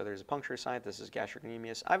like this. So there's a puncture site. This is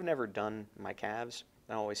gastrocnemius. I've never done my calves.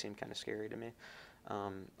 That always seemed kind of scary to me.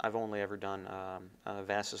 I've only ever done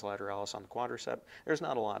vastus lateralis on the quadricep. There's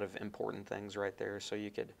not a lot of important things right there, so you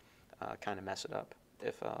could kind of mess it up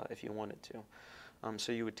if you wanted to.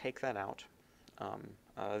 So you would take that out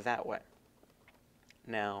that way.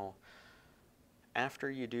 Now,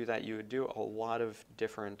 after you do that, you would do a lot of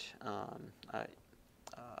different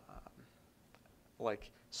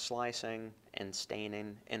like slicing and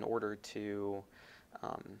staining in order to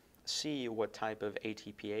see what type of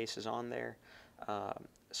ATPase is on there.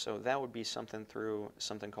 So that would be something through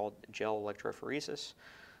something called gel electrophoresis.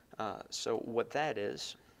 So what that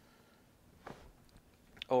is,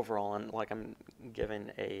 overall, and like I'm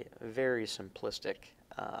giving a very simplistic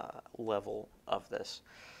level of this,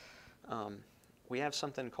 we have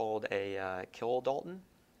something called a kilodalton,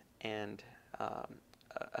 and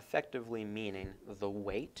effectively meaning the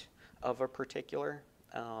weight of a particular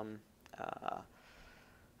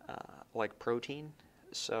like protein.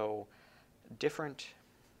 So different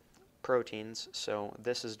proteins, so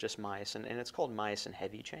this is just myosin, and it's called myosin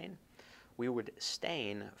heavy chain. We would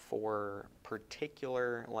stain for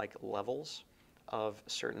particular like levels of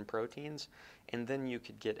certain proteins, and then you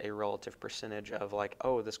could get a relative percentage of like,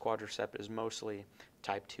 oh, this quadricep is mostly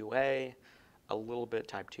type 2A, a little bit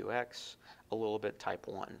type 2X, a little bit type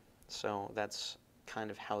 1. So that's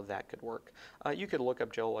kind of how that could work. You could look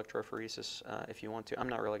up gel electrophoresis if you want to. I'm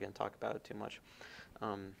not really going to talk about it too much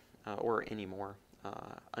or anymore.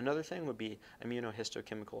 Another thing would be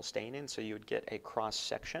immunohistochemical staining. So you would get a cross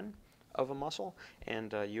section of a muscle,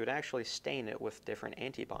 and you would actually stain it with different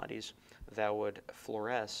antibodies that would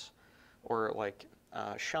fluoresce or like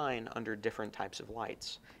shine under different types of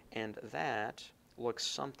lights, and that looks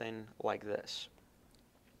something like this.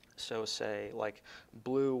 So say like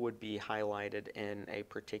blue would be highlighted in a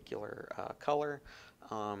particular color,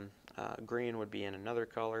 green would be in another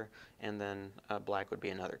color, and then black would be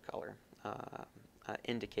another color,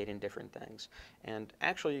 indicating different things. And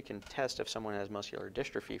actually you can test if someone has muscular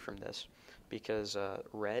dystrophy from this, because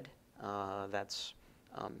red, that's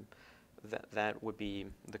that would be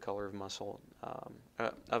the color of muscle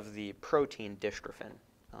of the protein dystrophin.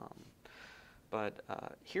 Um, but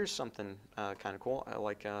here's something kind of cool.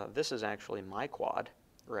 This is actually my quad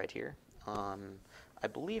right here. I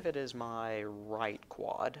believe it is my right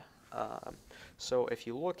quad. So if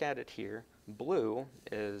you look at it here, blue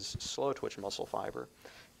is slow twitch muscle fiber,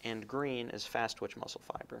 and green is fast twitch muscle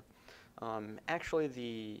fiber.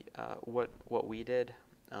 Actually, what we did,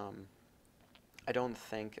 I don't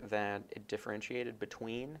think that it differentiated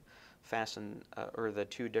between fast and or the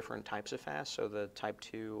two different types of fast, so the type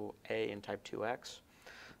 2A and type 2X.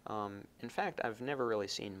 In fact, I've never really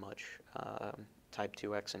seen much type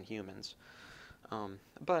 2X in humans,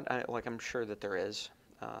 but I'm sure that there is.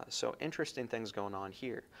 So interesting things going on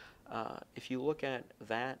here. If you look at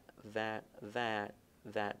that,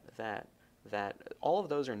 all of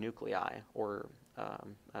those are nuclei, or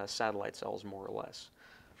satellite cells, more or less.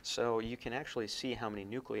 So you can actually see how many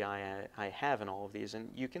nuclei I have in all of these, and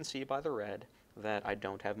you can see by the red that I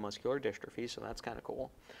don't have muscular dystrophy, so that's kind of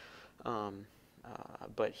cool.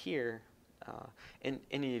 But here,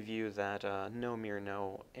 any of you that know me or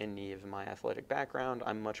know any of my athletic background,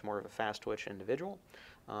 I'm much more of a fast twitch individual.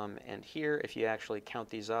 And here, if you actually count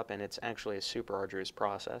these up, and it's actually a super arduous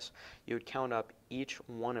process, you would count up each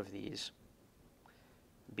one of these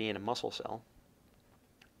being a muscle cell,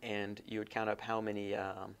 and you would count up how many,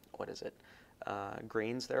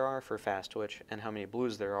 greens there are for fast twitch and how many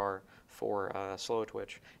blues there are for slow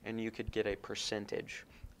twitch, and you could get a percentage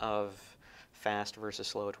of fast versus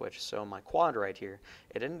slow twitch. So my quad right here,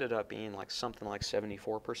 it ended up being like something like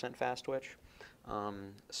 74% fast twitch.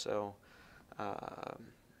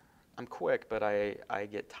 I'm quick, but I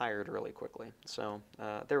get tired really quickly. So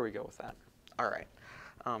there we go with that. All right.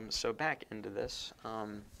 So back into this.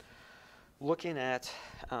 Looking at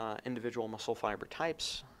individual muscle fiber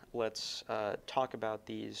types, let's talk about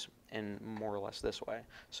these in more or less this way.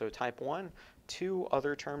 So type 1, two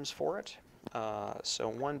other terms for it. So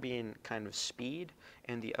one being kind of speed,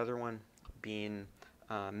 and the other one being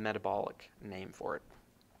metabolic name for it.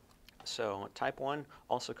 So type 1,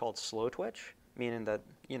 also called slow twitch, meaning that,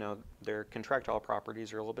 their contractile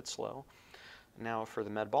properties are a little bit slow. Now for the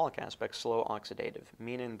metabolic aspect, slow oxidative,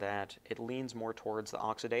 meaning that it leans more towards the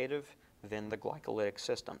oxidative than the glycolytic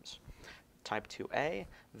systems. Type 2A,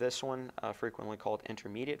 this one frequently called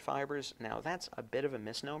intermediate fibers. Now that's a bit of a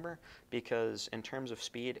misnomer, because in terms of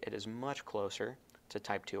speed, it is much closer to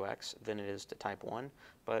type 2X than it is to type 1,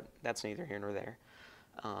 but that's neither here nor there.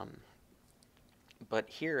 But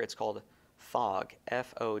here it's called FOG,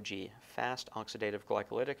 F-O-G, fast oxidative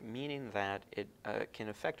glycolytic, meaning that it can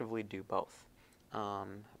effectively do both.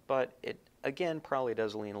 But it, again, probably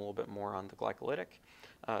does lean a little bit more on the glycolytic.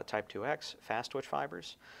 Type 2X, fast twitch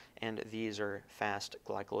fibers, and these are fast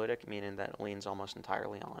glycolytic, meaning that it leans almost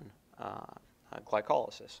entirely on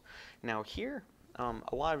glycolysis. Now here,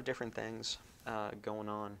 a lot of different things going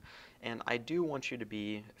on, and I do want you to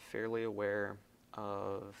be fairly aware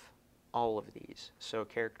of all of these. So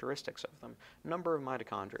characteristics of them. Number of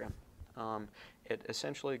mitochondria. It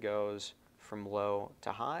essentially goes from low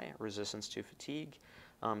to high, resistance to fatigue.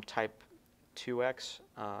 Type 2X,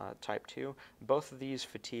 type 2, both of these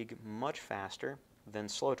fatigue much faster than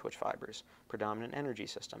slow twitch fibers. Predominant energy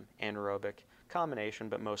system, anaerobic, combination,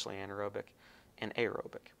 but mostly anaerobic, and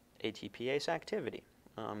aerobic. ATPase activity,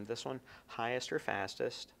 this one, highest or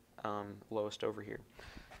fastest, lowest over here.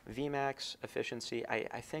 Vmax, efficiency,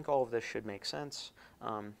 I think all of this should make sense.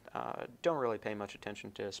 Don't really pay much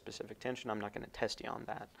attention to specific tension. I'm not going to test you on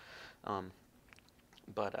that.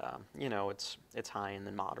 It's high and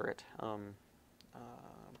then moderate.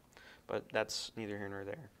 But that's neither here nor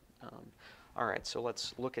there. All right, so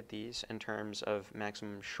let's look at these in terms of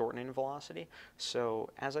maximum shortening velocity. So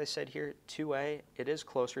as I said here, 2A, it is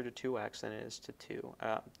closer to 2X than it is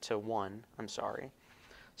to 1, I'm sorry.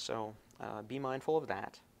 So be mindful of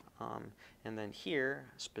that. And then here,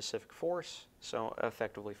 specific force, so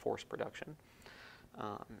effectively force production.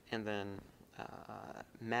 And then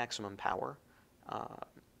maximum power,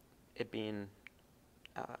 it being,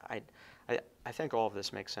 I think all of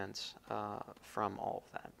this makes sense from all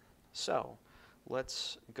of that. So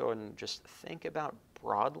let's go and just think about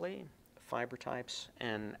broadly fiber types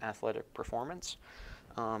and athletic performance.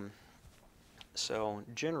 So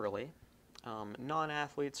generally,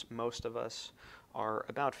 non-athletes, most of us, are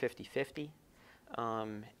about 50-50.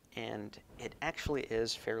 And it actually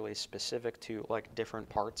is fairly specific to like different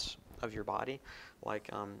parts of your body. Like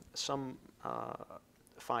some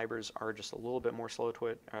fibers are just a little bit more slow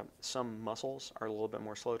twitch. Some muscles are a little bit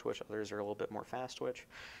more slow twitch. Others are a little bit more fast twitch.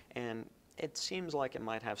 And it seems like it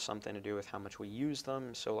might have something to do with how much we use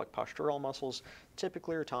them. So like postural muscles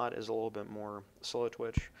typically are taught as a little bit more slow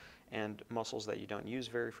twitch, and muscles that you don't use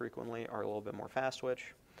very frequently are a little bit more fast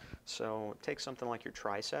twitch. So take something like your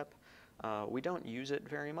tricep. We don't use it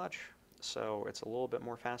very much, so it's a little bit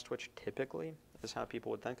more fast twitch typically, is how people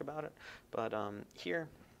would think about it. But here,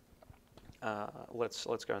 let's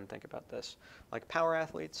go ahead and think about this. Like power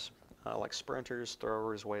athletes, like sprinters,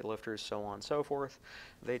 throwers, weightlifters, so on and so forth,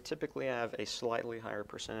 they typically have a slightly higher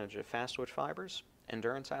percentage of fast twitch fibers.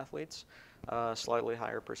 Endurance athletes, slightly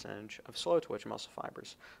higher percentage of slow twitch muscle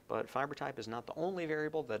fibers. But fiber type is not the only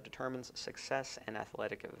variable that determines success in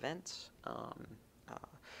athletic events.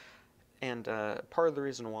 And part of the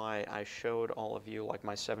reason why I showed all of you like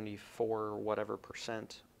my 74 whatever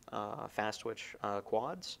percent fast twitch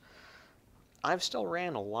quads, I've still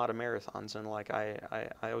ran a lot of marathons, and like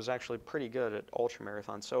I was actually pretty good at ultra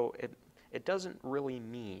marathons. So it doesn't really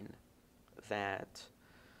mean that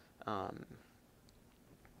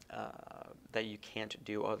that you can't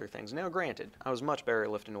do other things. Now, granted, I was much better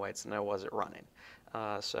at lifting weights than I was at running.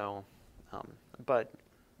 But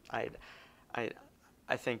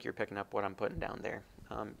I think you're picking up what I'm putting down there.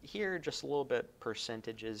 Here, just a little bit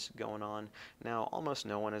percentages going on. Now, almost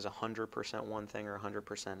no one is 100% one thing or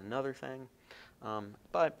 100% another thing,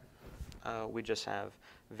 but we just have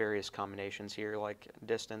various combinations here, like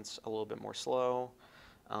distance a little bit more slow,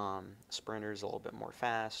 sprinters a little bit more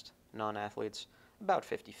fast, non-athletes about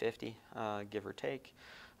 50-50, give or take.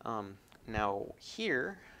 Now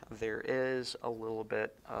here, there is a little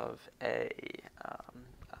bit of a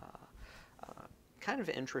kind of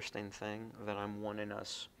interesting thing that I'm wanting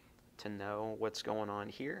us to know what's going on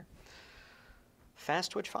here.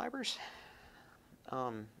 Fast twitch fibers,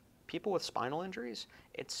 people with spinal injuries,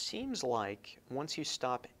 it seems like once you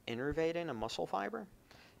stop innervating a muscle fiber,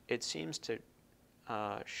 it seems to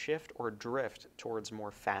shift or drift towards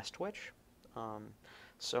more fast twitch.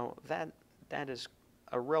 So that is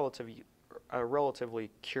a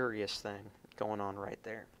relatively curious thing going on right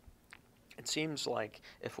there. It seems like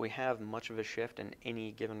if we have much of a shift in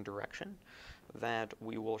any given direction, that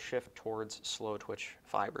we will shift towards slow twitch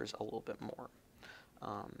fibers a little bit more.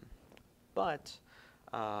 But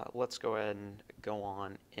let's go ahead and go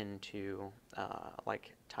on into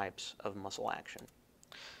like types of muscle action.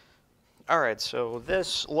 Alright, so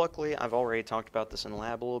this, luckily, I've already talked about this in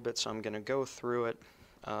lab a little bit, so I'm going to go through it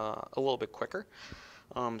a little bit quicker.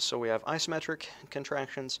 So we have isometric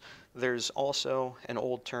contractions. There's also an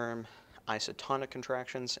old term, isotonic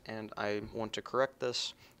contractions, and I want to correct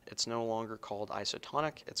this. It's no longer called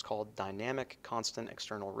isotonic, it's called dynamic constant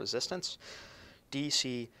external resistance,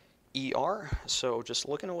 DCER. So just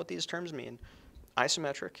looking at what these terms mean,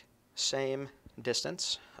 isometric, same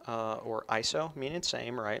distance, or iso meaning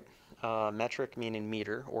same, right? Metric meaning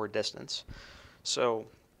meter or distance. So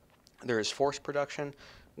there is force production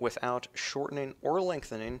without shortening or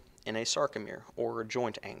lengthening in a sarcomere or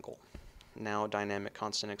joint angle. Now, dynamic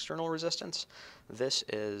constant external resistance, this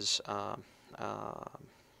is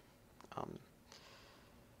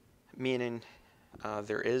meaning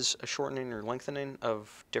there is a shortening or lengthening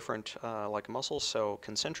of different like muscles. So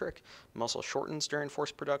concentric, muscle shortens during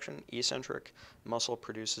force production. Eccentric, muscle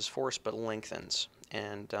produces force but lengthens.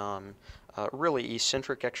 And really,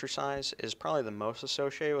 eccentric exercise is probably the most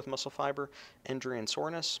associated with muscle fiber injury and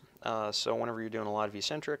soreness. So whenever you're doing a lot of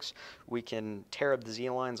eccentrics, we can tear up the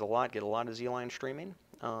Z-lines a lot, get a lot of Z-line streaming.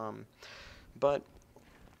 But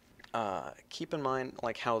keep in mind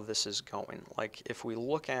like how this is going. Like if we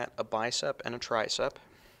look at a bicep and a tricep,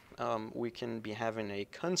 we can be having a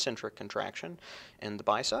concentric contraction in the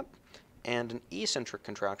bicep and an eccentric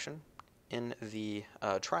contraction in the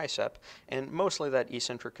tricep, and mostly that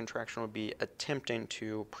eccentric contraction would be attempting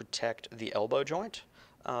to protect the elbow joint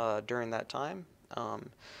during that time.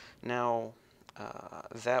 Now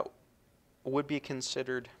that would be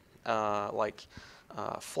considered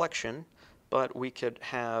flexion, but we could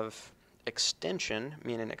have extension,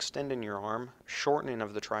 meaning extending your arm, shortening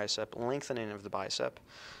of the tricep, lengthening of the bicep.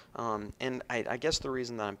 And I guess the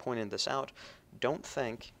reason that I'm pointing this out, don't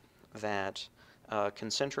think that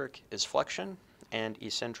concentric is flexion and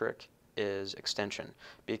eccentric is extension,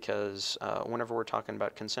 because whenever we're talking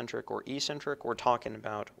about concentric or eccentric, we're talking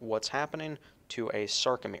about what's happening to a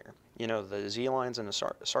sarcomere. You know, the Z-lines in a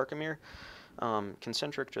sarcomere.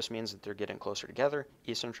 Concentric just means that they're getting closer together.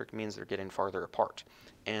 Eccentric means they're getting farther apart.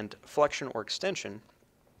 And flexion or extension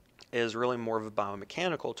is really more of a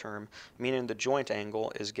biomechanical term, meaning the joint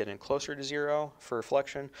angle is getting closer to 0 for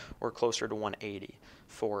flexion or closer to 180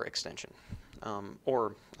 for extension.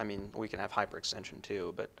 Or, I mean, we can have hyperextension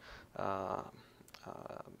too, but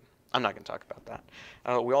I'm not going to talk about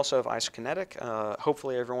that. We also have isokinetic.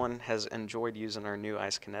 Hopefully everyone has enjoyed using our new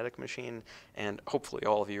isokinetic machine, and hopefully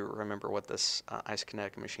all of you remember what this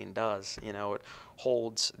isokinetic machine does. You know, it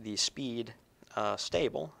holds the speed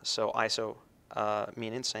stable, so iso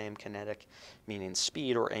meaning same, kinetic meaning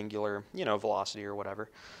speed or angular, you know, velocity or whatever,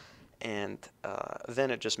 and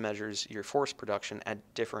then it just measures your force production at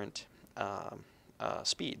different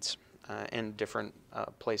speeds in different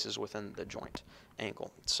places within the joint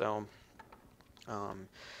angle. So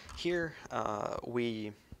here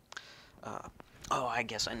we, oh, I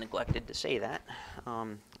guess I neglected to say that,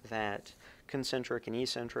 that concentric and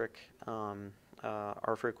eccentric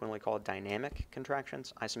are frequently called dynamic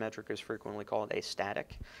contractions. Isometric is frequently called a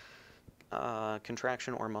static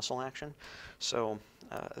contraction or muscle action. So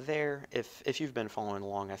there, if you've been following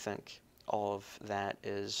along, I think all of that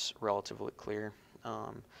is relatively clear.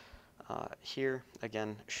 Here,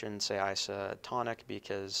 again, shouldn't say isotonic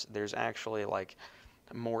because there's actually like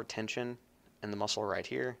more tension in the muscle right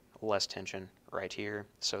here, less tension right here.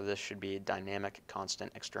 So this should be dynamic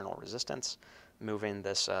constant external resistance, moving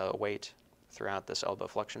this weight throughout this elbow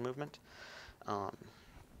flexion movement. All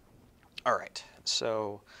right,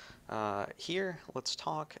 so here let's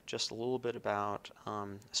talk just a little bit about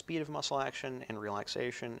speed of muscle action and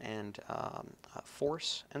relaxation and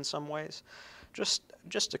force in some ways.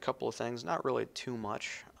 Just a couple of things, not really too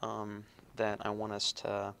much that I want us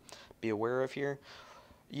to be aware of here.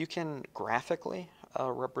 You can graphically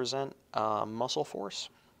represent muscle force,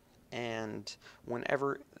 and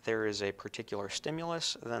whenever there is a particular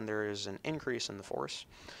stimulus, then there is an increase in the force.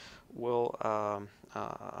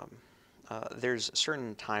 There's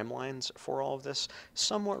certain timelines for all of this,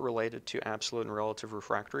 somewhat related to absolute and relative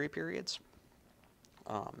refractory periods.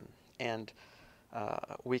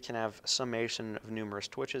 We can have summation of numerous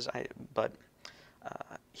twitches, but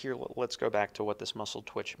here let's go back to what this muscle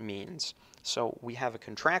twitch means. So we have a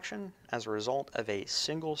contraction as a result of a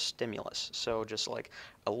single stimulus. So just like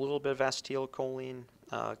a little bit of acetylcholine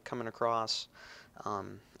coming across,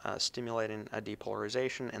 stimulating a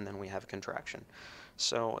depolarization, and then we have a contraction.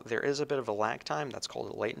 So there is a bit of a lag time, that's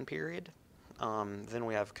called a latent period. Then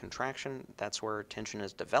we have contraction, that's where tension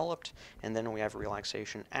is developed, and then we have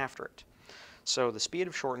relaxation after it. So the speed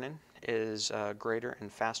of shortening is greater in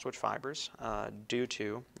fast twitch fibers due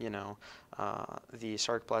to, you know, the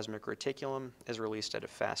sarcoplasmic reticulum is released at a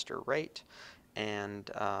faster rate and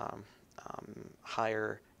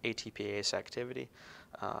higher ATPase activity.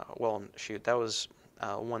 Well, shoot, that was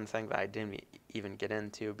one thing that I didn't even get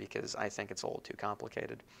into because I think it's a little too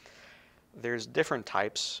complicated. There's different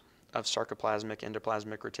types of sarcoplasmic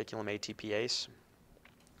endoplasmic reticulum ATPase,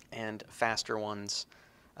 and faster ones,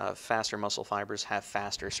 faster muscle fibers have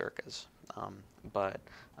faster circuits. But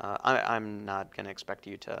I'm not going to expect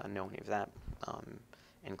you to know any of that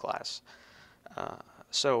in class.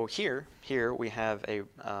 So here we have a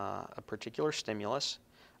particular stimulus,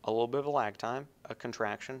 a little bit of a lag time, a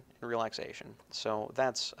contraction, and relaxation. So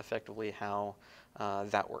that's effectively how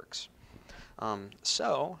that works.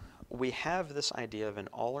 So we have this idea of an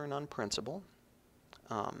all or none principle.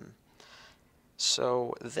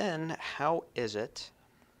 So then how is it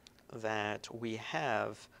that we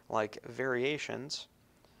have like variations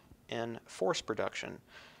in force production?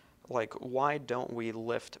 Like, why don't we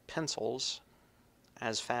lift pencils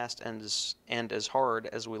as fast and as hard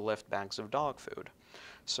as we lift bags of dog food?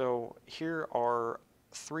 So here are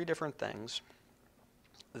 3 different things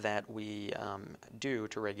that we do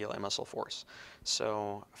to regulate muscle force.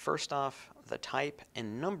 So first off, the type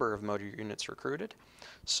and number of motor units recruited.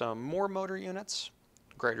 So more motor units,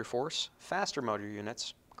 greater force. Faster motor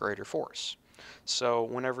units, greater force. So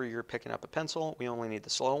whenever you're picking up a pencil, we only need the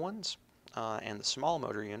slow ones and the small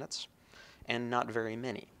motor units, and not very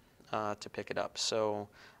many to pick it up. So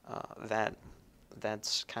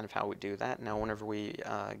that's kind of how we do that. Now, whenever we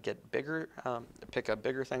get bigger, pick up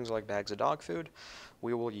bigger things like bags of dog food,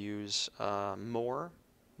 we will use more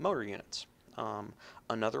motor units.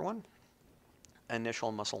 Another one,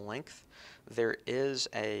 initial muscle length. There is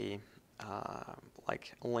a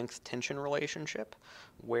like length tension relationship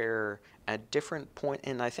where at different point,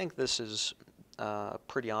 and I think this is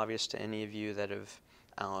pretty obvious to any of you that have,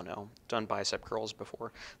 I don't know, done bicep curls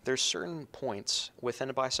before. There's certain points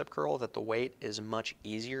within a bicep curl that the weight is much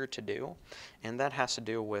easier to do, and that has to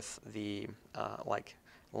do with the like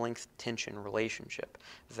length tension relationship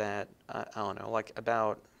that, I don't know, like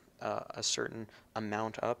about a certain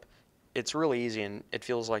amount up, it's really easy and it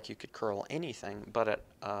feels like you could curl anything, but at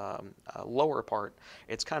a lower part,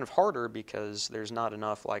 it's kind of harder because there's not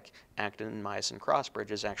enough like actin, myosin cross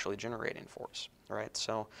bridges actually generating force, right?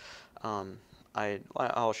 So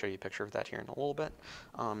I'll show you a picture of that here in a little bit.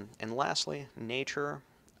 And lastly, nature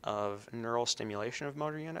of neural stimulation of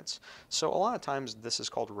motor units. So a lot of times this is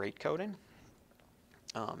called rate coding.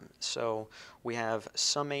 So we have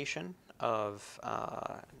summation of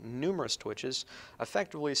numerous twitches,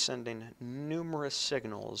 effectively sending numerous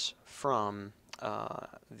signals from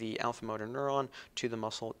the alpha motor neuron to the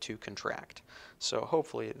muscle to contract. So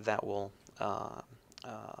hopefully that will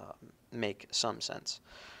make some sense.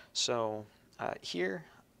 So here,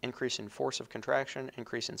 increase in force of contraction,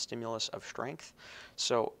 increase in stimulus of strength.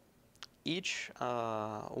 So each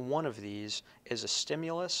one of these is a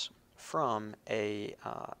stimulus from a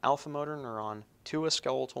alpha motor neuron to a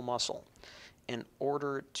skeletal muscle in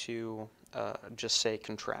order to just say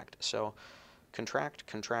contract. So contract,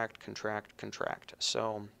 contract, contract, contract.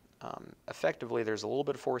 So effectively there's a little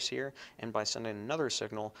bit of force here, and by sending another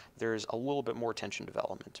signal there's a little bit more tension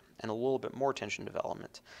development and a little bit more tension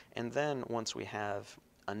development. And then once we have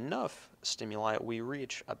enough stimuli, we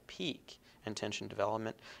reach a peak in tension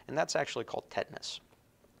development, and that's actually called tetanus.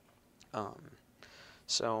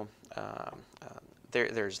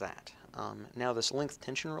 There's that. Now this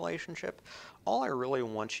length-tension relationship, all I really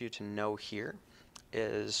want you to know here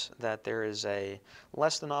is that there is a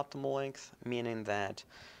less than optimal length, meaning that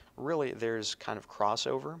really there's kind of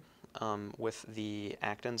crossover with the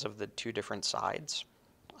actins of the two different sides.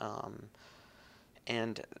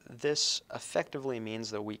 And this effectively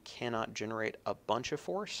means that we cannot generate a bunch of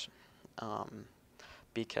force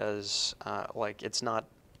because like it's not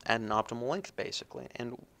at an optimal length basically.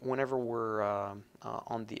 And whenever we're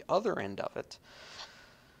on the other end of it,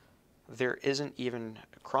 there isn't even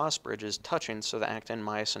cross bridges touching, so the actin and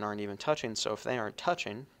myosin aren't even touching. So if they aren't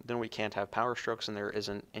touching, then we can't have power strokes and there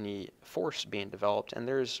isn't any force being developed. And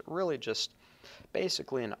there's really just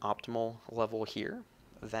basically an optimal level here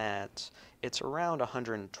that it's around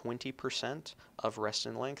 120% of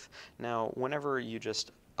resting length. Now, whenever you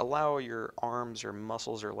just allow your arms or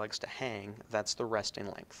muscles or legs to hang, that's the resting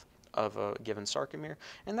length of a given sarcomere,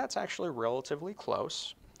 and that's actually relatively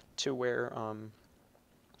close to where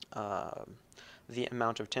the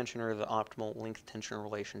amount of tension or the optimal length-tension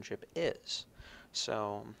relationship is.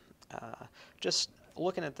 So just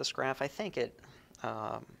looking at this graph, I think it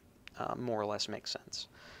more or less makes sense.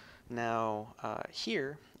 Now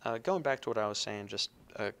here, going back to what I was saying just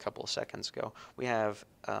a couple of seconds ago, we have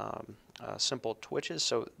simple twitches.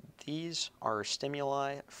 So these are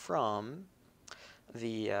stimuli from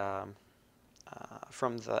the alpha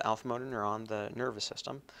motor neuron, the nervous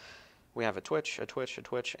system. We have a twitch, a twitch, a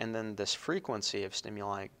twitch, and then this frequency of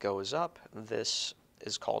stimuli goes up. This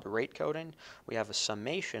is called rate coding. We have a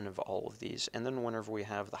summation of all of these, and then whenever we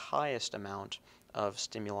have the highest amount of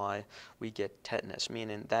stimuli, we get tetanus,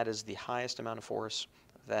 meaning that is the highest amount of force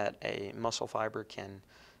that a muscle fiber can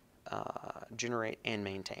generate and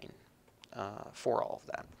maintain for all of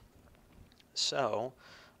that. So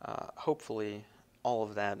hopefully all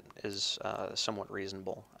of that is somewhat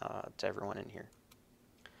reasonable to everyone in here.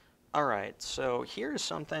 Alright, so here's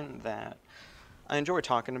something that I enjoy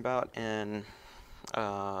talking about in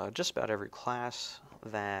just about every class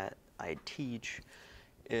that I teach,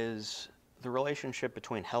 is the relationship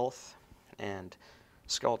between health and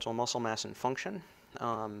skeletal muscle mass and function.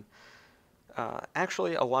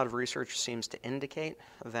 Actually, a lot of research seems to indicate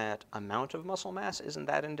that amount of muscle mass isn't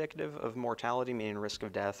that indicative of mortality, meaning risk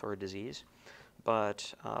of death or disease,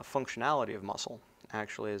 but functionality of muscle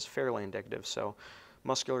actually is fairly indicative. So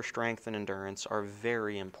muscular strength and endurance are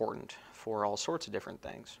very important for all sorts of different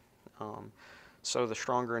things. So the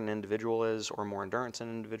stronger an individual is, or more endurance an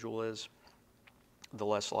individual is, the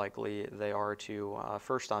less likely they are to,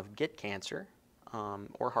 first off, get cancer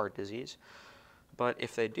or heart disease. But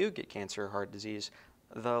if they do get cancer or heart disease,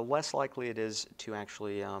 the less likely it is to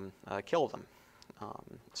actually kill them.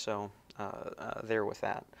 So there with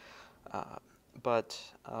that. But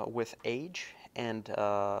with age and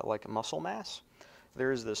like muscle mass,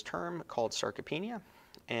 there is this term called sarcopenia,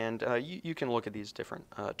 and you can look at these different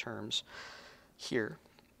terms here.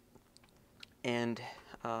 And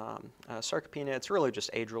sarcopenia, it's really just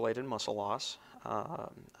age-related muscle loss.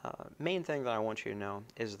 Main thing that I want you to know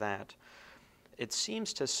is that it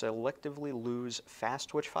seems to selectively lose fast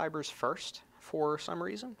twitch fibers first for some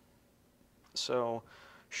reason. So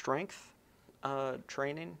strength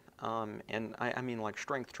training, and I mean like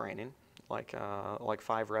strength training, like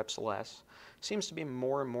 5 reps less, seems to be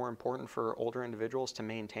more and more important for older individuals to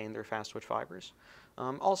maintain their fast twitch fibers.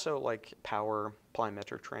 Also like power,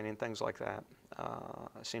 plyometric training, things like that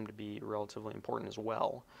seem to be relatively important as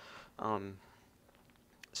well.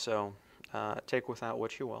 So take with that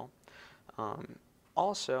what you will.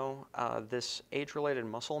 Also, this age-related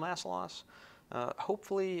muscle mass loss,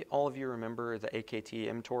 Hopefully all of you remember the AKT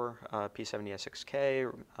mTOR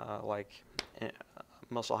P70S6K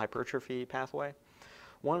muscle hypertrophy pathway.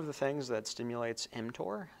 One of the things that stimulates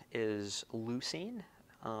mTOR is leucine,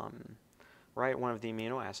 right? One of the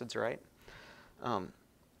amino acids, right?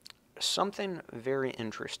 Something very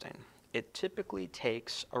interesting. It typically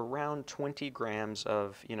takes around 20 grams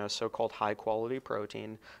of, so-called high-quality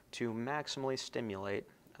protein to maximally stimulate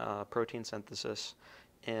protein synthesis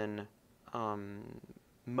in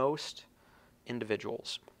most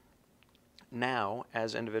individuals. Now,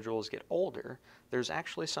 as individuals get older, there's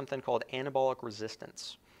actually something called anabolic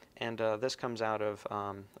resistance. And this comes out of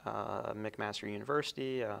McMaster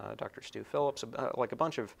University, Dr. Stu Phillips, like a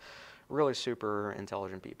bunch of really super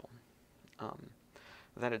intelligent people.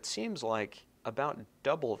 That it seems like about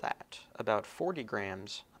double that, about 40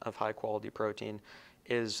 grams of high-quality protein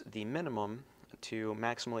is the minimum to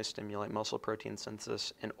maximally stimulate muscle protein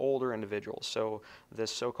synthesis in older individuals. So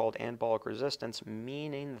this so-called anabolic resistance,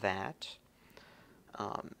 meaning that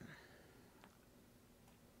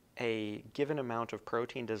a given amount of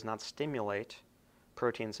protein does not stimulate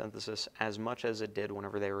protein synthesis as much as it did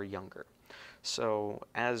whenever they were younger. So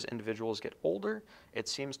as individuals get older, it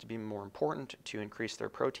seems to be more important to increase their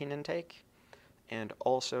protein intake and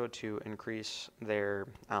also to increase their,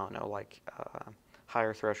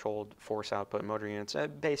 higher threshold force output motor units,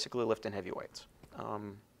 basically lifting heavy weights.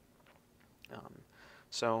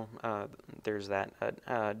 So there's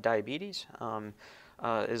that. Diabetes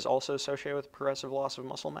is also associated with progressive loss of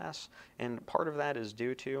muscle mass, and part of that is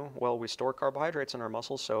due to, well, we store carbohydrates in our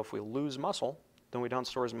muscles, so if we lose muscle, then we don't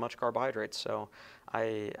store as much carbohydrates. So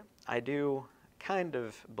I do kind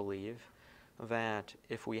of believe that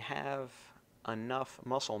if we have enough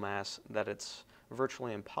muscle mass that it's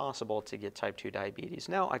virtually impossible to get type 2 diabetes.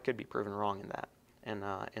 Now, I could be proven wrong in that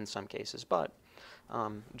in some cases, but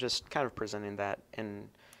just kind of presenting that in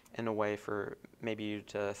a way for maybe you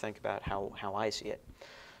to think about how I see it.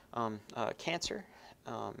 Cancer.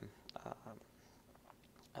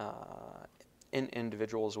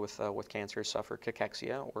 Individuals with cancer suffer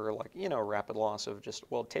cachexia, or rapid loss of just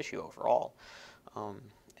tissue overall,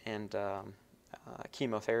 and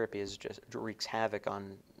chemotherapy just wreaks havoc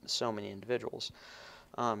on so many individuals.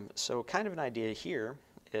 So kind of an idea here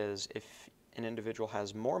is if an individual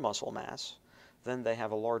has more muscle mass, then they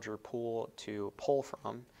have a larger pool to pull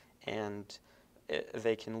from, and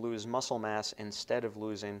they can lose muscle mass instead of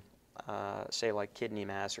losing, say, like kidney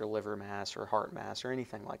mass or liver mass or heart mass or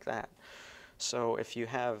anything like that. So if you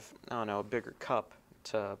have, a bigger cup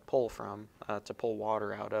to pull from, to pull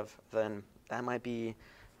water out of, then that might be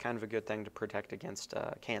kind of a good thing to protect against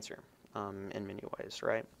cancer in many ways,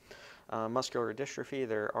 right? Muscular dystrophy,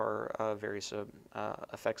 there are various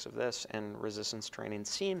effects of this, and resistance training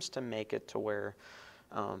seems to make it to where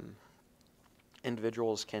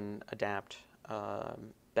individuals can adapt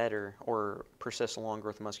better or persist longer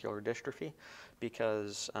with muscular dystrophy,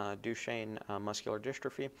 because Duchenne muscular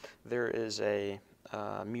dystrophy, there is a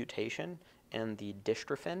mutation in the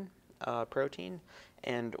dystrophin protein,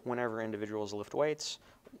 and whenever individuals lift weights,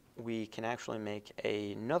 we can actually make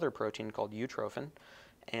another protein called utrophin,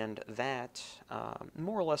 and that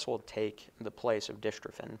more or less will take the place of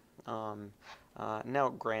dystrophin. Now,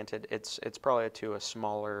 granted, it's probably to a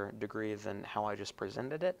smaller degree than how I just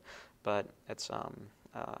presented it, but it's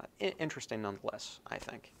interesting nonetheless, I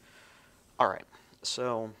think. All right,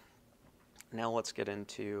 so now let's get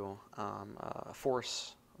into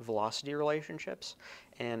force-velocity relationships,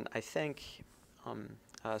 and I think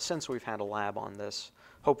since we've had a lab on this,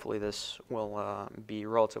 hopefully this will be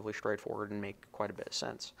relatively straightforward and make quite a bit of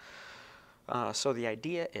sense. So the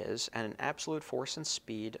idea is, at an absolute force and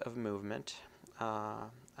speed of movement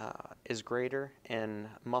is greater in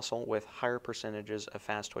muscle with higher percentages of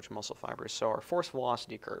fast-twitch muscle fibers. So our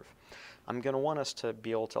force-velocity curve, I'm going to want us to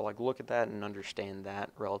be able to look at that and understand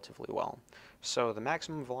that relatively well. So the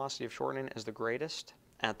maximum velocity of shortening is the greatest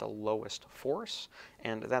at the lowest force,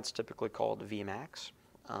 and that's typically called Vmax.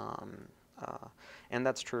 And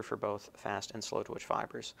that's true for both fast and slow twitch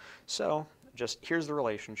fibers. So just here's the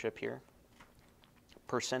relationship here: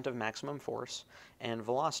 percent of maximum force and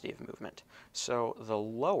velocity of movement. So the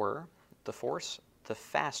lower the force, the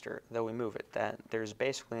faster that we move it. That there's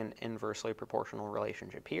basically an inversely proportional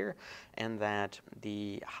relationship here, and that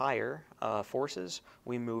the higher forces,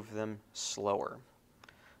 we move them slower.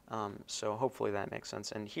 So hopefully that makes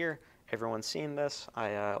sense. And here, everyone's seen this.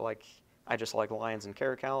 I just like lions and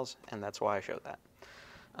caracals, and that's why I showed that.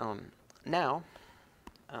 Now,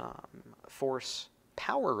 force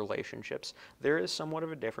power relationships, there is somewhat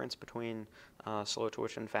of a difference between slow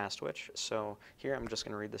twitch and fast twitch. So here I'm just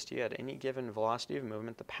going to read this to you. At any given velocity of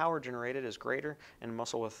movement, the power generated is greater in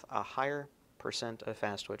muscle with a higher percent of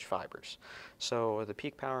fast twitch fibers. So the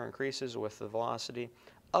peak power increases with the velocity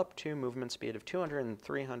up to movement speed of 200 and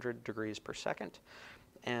 300 degrees per second,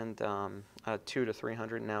 and 2 to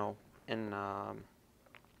 300 now in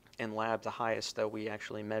lab. The highest that we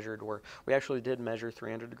actually measured we actually did measure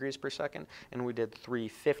 300 degrees per second, and we did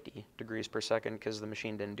 350 degrees per second because the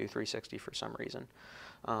machine didn't do 360 for some reason.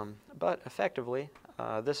 But effectively,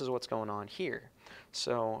 this is what's going on here.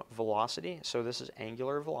 So velocity, so this is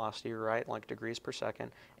angular velocity, right, like degrees per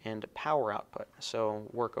second, and power output, so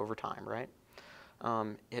work over time, right?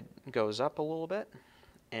 It goes up a little bit,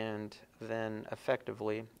 and then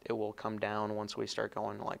effectively it will come down once we start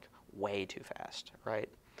going like way too fast, right?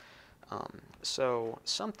 So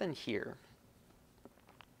something here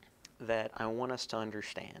that I want us to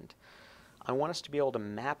understand. I want us to be able to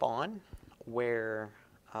map on where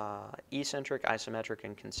eccentric, isometric,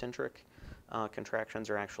 and concentric contractions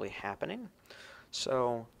are actually happening.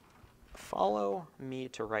 So follow me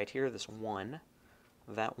to right here, this one,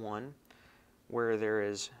 that one, where there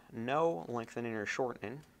is no lengthening or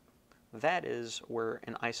shortening. That is where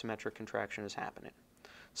an isometric contraction is happening.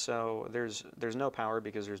 So there's no power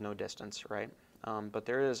because there's no distance, right? But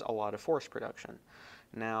there is a lot of force production.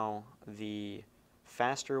 Now, the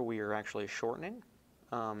faster we are actually shortening,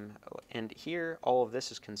 and here all of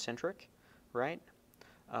this is concentric, right?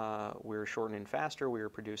 We're shortening faster, we are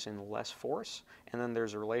producing less force, and then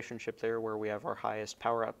there's a relationship there where we have our highest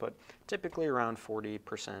power output, typically around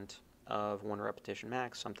 40% of one repetition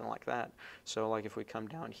max, something like that. So like if we come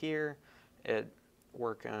down here, it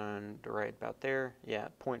work on right about there, yeah,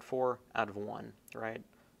 0.4 out of 1, right?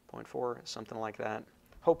 0.4, something like that.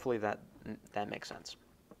 Hopefully that makes sense.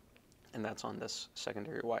 And that's on this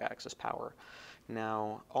secondary y-axis power.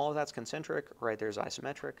 Now, all of that's concentric, right there's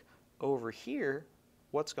isometric. Over here,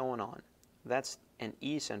 what's going on? That's an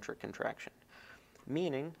eccentric contraction,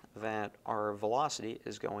 meaning that our velocity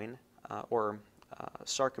is going,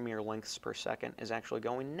 sarcomere lengths per second is actually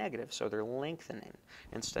going negative, so they're lengthening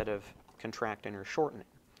instead of contracting or shortening.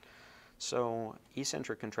 So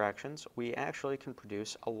eccentric contractions, we actually can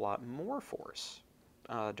produce a lot more force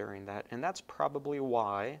during that, and that's probably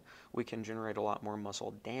why we can generate a lot more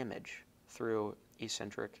muscle damage through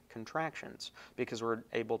eccentric contractions, because we're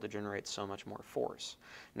able to generate so much more force.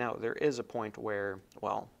 Now, there is a point where,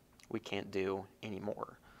 well, we can't do any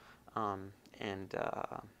more,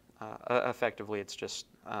 effectively it's just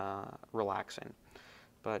relaxing.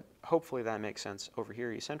 But hopefully that makes sense. Over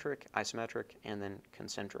here, eccentric, isometric, and then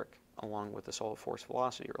concentric, along with the solid force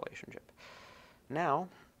velocity relationship. Now,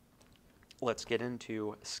 let's get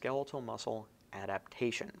into skeletal muscle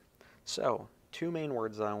adaptation. So, two main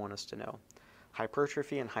words that I want us to know: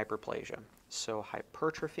 hypertrophy and hyperplasia. So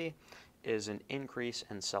hypertrophy is an increase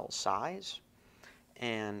in cell size,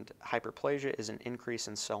 and hyperplasia is an increase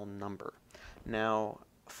in cell number. Now,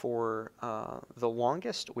 for the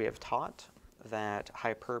longest, we have taught that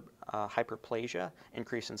hyperplasia,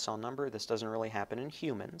 increase in cell number, this doesn't really happen in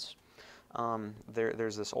humans.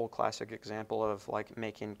 There's this old classic example of like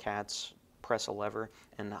making cats press a lever,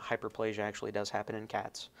 and hyperplasia actually does happen in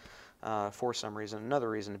cats for some reason.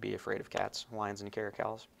 Another reason to be afraid of cats, lions and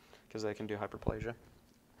caracals, because they can do hyperplasia.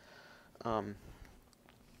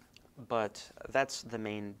 But that's the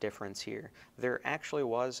main difference here. There actually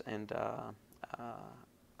was, and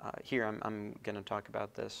here I'm going to talk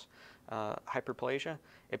about this. Hyperplasia,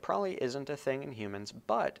 it probably isn't a thing in humans,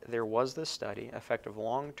 but there was this study, effective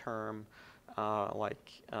long-term,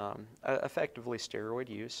 effectively steroid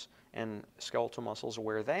use in skeletal muscles,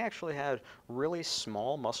 where they actually had really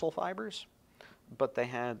small muscle fibers, but they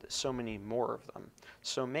had so many more of them.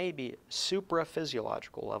 So maybe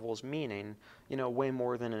supraphysiological levels, meaning, way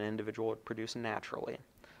more than an individual would produce naturally,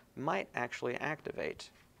 might actually activate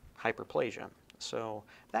hyperplasia. So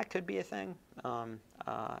that could be a thing.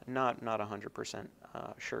 Not 100%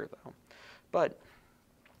 sure though. But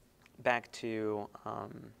back to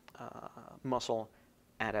muscle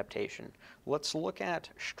adaptation. Let's look at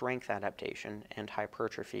strength adaptation and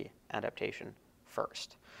hypertrophy adaptation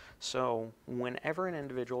first. So whenever an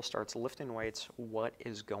individual starts lifting weights, what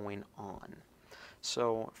is going on?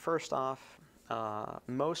 So first off,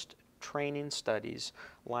 most training studies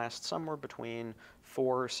last somewhere between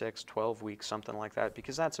 4, 6, 12 weeks, something like that,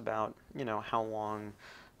 because that's about, how long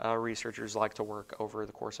researchers like to work over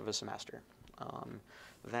the course of a semester.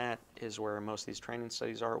 That is where most of these training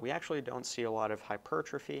studies are. We actually don't see a lot of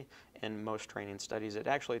hypertrophy in most training studies. It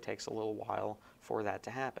actually takes a little while for that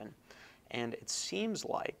to happen. And it seems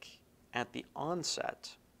like at the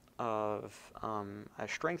onset of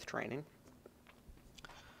strength training,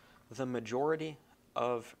 the majority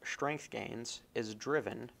of strength gains is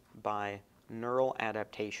driven by neural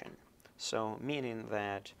adaptation. So meaning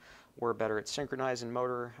that we're better at synchronizing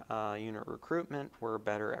motor unit recruitment, we're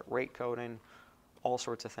better at rate coding, all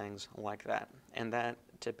sorts of things like that. And that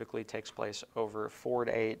typically takes place over 4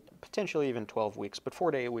 to 8, potentially even 12 weeks, but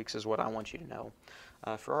 4 to 8 weeks is what I want you to know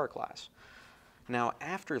for our class. Now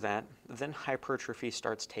after that, then hypertrophy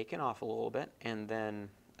starts taking off a little bit, and then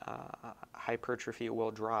hypertrophy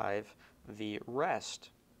will drive the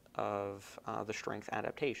rest of the strength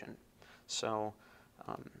adaptation. So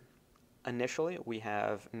initially we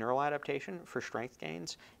have neural adaptation for strength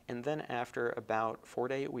gains, and then after about 4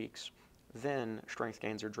 to 8 weeks, then strength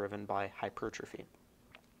gains are driven by hypertrophy.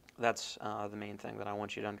 That's the main thing that I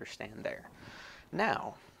want you to understand there.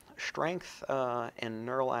 Now, strength and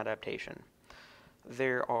neural adaptation.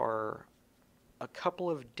 There are a couple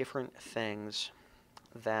of different things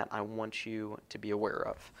that I want you to be aware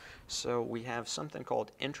of. So we have something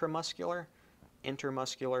called intramuscular,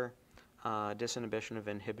 intermuscular, disinhibition of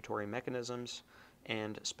inhibitory mechanisms,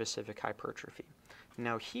 and specific hypertrophy.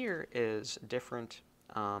 Now here is different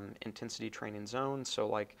intensity training zones, so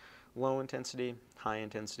like low intensity, high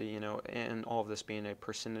intensity, you know, and all of this being a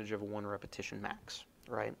percentage of 1 repetition max,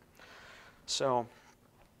 right? So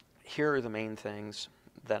here are the main things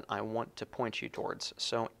that I want to point you towards.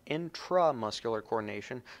 So intramuscular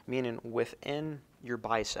coordination, meaning within your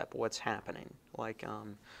bicep, what's happening. Like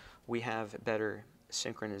we have better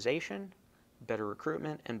synchronization, better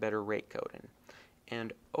recruitment, and better rate coding.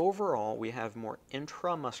 And overall, we have more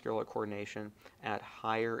intramuscular coordination at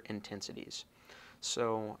higher intensities.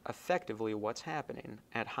 So effectively, what's happening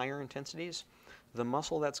at higher intensities, the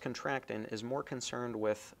muscle that's contracting is more concerned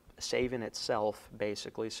with saving itself,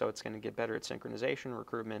 basically, so it's going to get better at synchronization,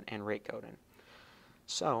 recruitment, and rate coding.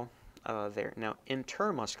 So there. Now,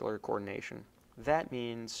 intermuscular coordination, that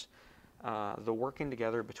means the working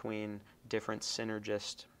together between different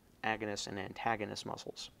synergist, agonist, and antagonist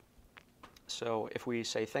muscles. So if we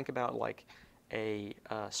say, think about like a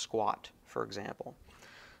squat, for example,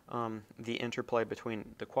 the interplay between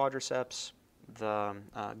the quadriceps, the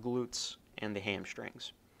glutes, and the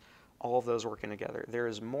hamstrings, all of those working together. There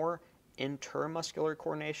is more intermuscular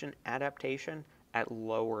coordination adaptation at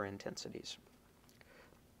lower intensities.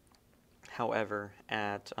 However,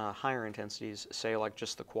 at higher intensities, say like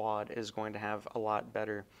just the quad is going to have a lot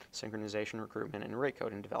better synchronization, recruitment, and rate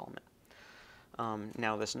coding development.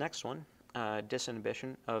 Now this next one,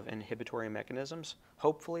 disinhibition of inhibitory mechanisms.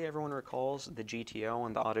 Hopefully everyone recalls the GTO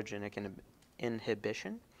and the autogenic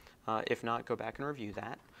inhibition. If not, go back and review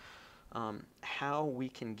that. How we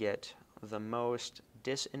can get the most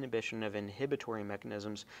disinhibition of inhibitory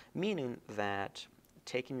mechanisms, meaning that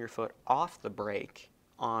taking your foot off the brake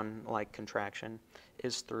on like contraction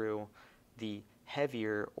is through the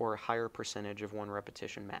heavier or higher percentage of 1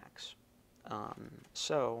 repetition max.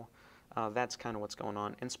 That's kind of what's going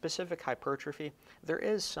on. In specific hypertrophy, there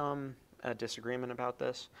is some disagreement about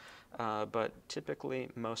this, but typically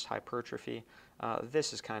most hypertrophy,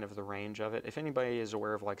 this is kind of the range of it. If anybody is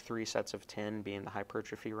aware of like 3 sets of 10 being the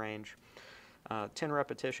hypertrophy range, 10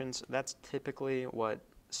 repetitions, that's typically what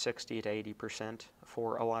 60 to 80%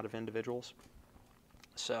 for a lot of individuals.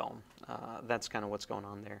 So that's kind of what's going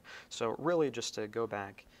on there. So really just to go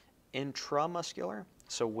back, intramuscular,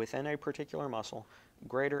 so within a particular muscle,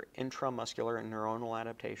 greater intramuscular neuronal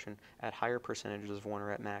adaptation at higher percentages of 1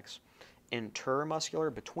 rep max.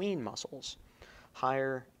 Intermuscular, between muscles,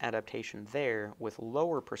 higher adaptation there with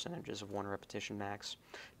lower percentages of 1 repetition max.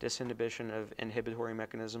 Disinhibition of inhibitory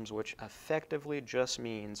mechanisms, which effectively just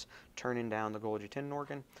means turning down the Golgi tendon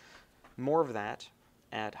organ. More of that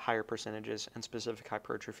at higher percentages, and specific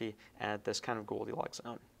hypertrophy at this kind of Goldilocks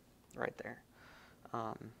zone right there.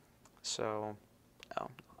 Already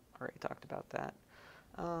talked about that.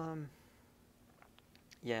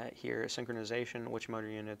 Yeah, here, synchronization, which motor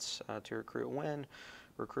units to recruit when,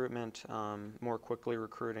 recruitment, more quickly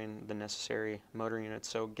recruiting the necessary motor units,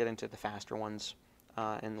 so get into the faster ones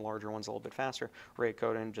and the larger ones a little bit faster. Rate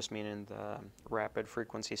coding, just meaning the rapid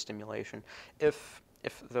frequency stimulation, if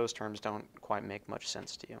those terms don't quite make much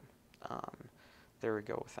sense to you. There we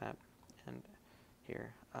go with that. And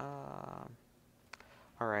here.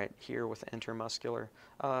 All right, here with intermuscular.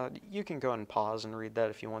 You can go ahead and pause and read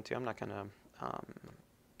that if you want to. I'm not going to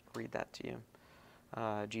read that to you.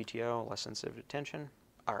 GTO, less sensitive to tension.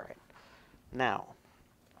 All right. Now,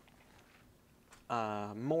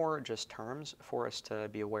 more just terms for us to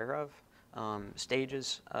be aware of.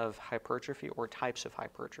 Stages of hypertrophy or types of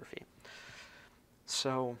hypertrophy.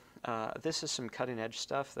 So this is some cutting edge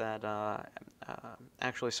stuff that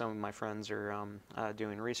actually some of my friends are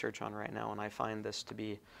doing research on right now, and I find this to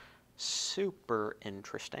be super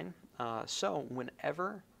interesting. So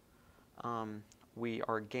whenever we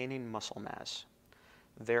are gaining muscle mass,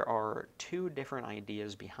 there are two different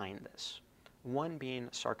ideas behind this. One being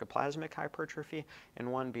sarcoplasmic hypertrophy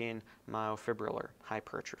and one being myofibrillar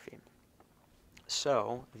hypertrophy.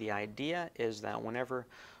 So the idea is that whenever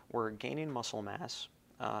we're gaining muscle mass,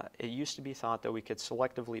 it used to be thought that we could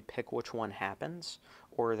selectively pick which one happens,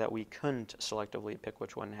 or that we couldn't selectively pick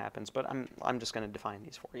which one happens, but I'm just going to define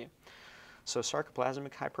these for you. So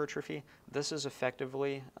sarcoplasmic hypertrophy, this is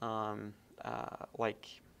effectively like,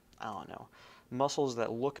 I don't know, muscles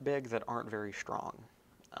that look big that aren't very strong.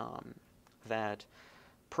 That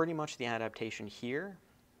pretty much the adaptation here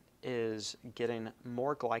is getting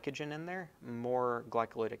more glycogen in there, more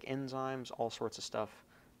glycolytic enzymes, all sorts of stuff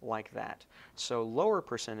like that. So lower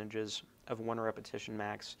percentages of one repetition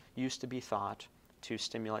max used to be thought to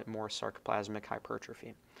stimulate more sarcoplasmic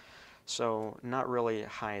hypertrophy. So not really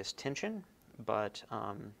highest tension, but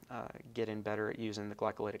getting better at using the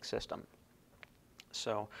glycolytic system.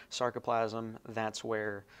 So sarcoplasm, that's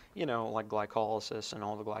where, you know, like glycolysis and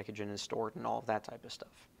all the glycogen is stored and all of that type of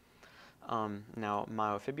stuff. Now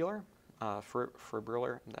myofibrillar,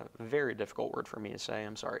 fibrillar, a very difficult word for me to say,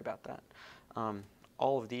 I'm sorry about that.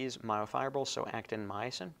 All of these myofibrils, so actin and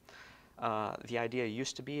myosin, the idea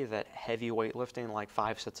used to be that heavy weightlifting, like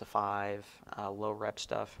 5 sets of 5, low rep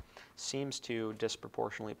stuff, seems to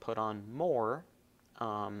disproportionately put on more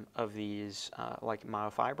of these like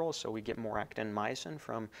myofibrils, so we get more actin and myosin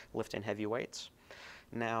from lifting heavy weights.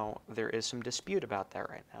 Now, there is some dispute about that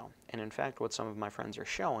right now, and in fact what some of my friends are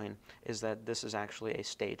showing is that this is actually a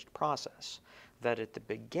staged process, that at the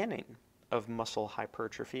beginning of muscle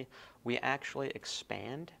hypertrophy, we actually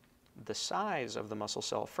expand the size of the muscle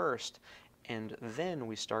cell first, and then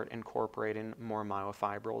we start incorporating more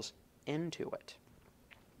myofibrils into it.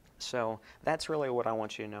 So that's really what I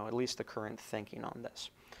want you to know, at least the current thinking on this,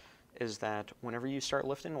 is that whenever you start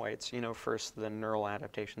lifting weights, you know, first the neural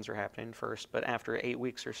adaptations are happening first, but after 8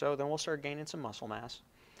 weeks or so, then we'll start gaining some muscle mass.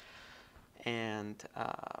 And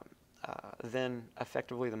then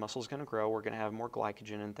effectively the muscle is going to grow, we're going to have more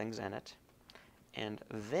glycogen and things in it. And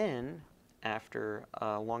then after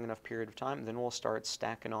a long enough period of time, then we'll start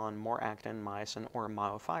stacking on more actin, myosin, or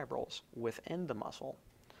myofibrils within the muscle.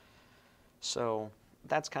 So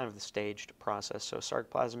that's kind of the staged process. So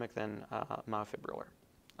sarcoplasmic, then myofibrillar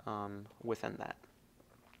within that.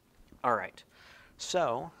 All right,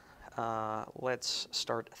 so let's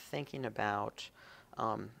start thinking about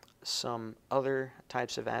some other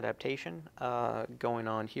types of adaptation going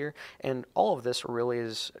on here. And all of this really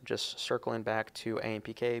is just circling back to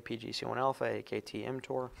AMPK, PGC1 alpha, AKT,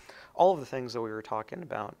 mTOR, all of the things that we were talking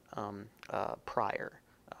about prior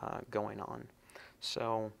going on.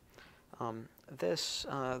 So this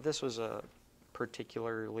was a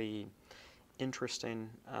particularly interesting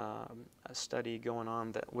study going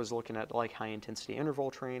on that was looking at like high intensity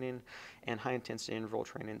interval training, and high intensity interval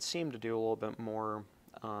training seemed to do a little bit more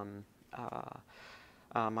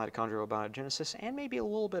mitochondrial biogenesis and maybe a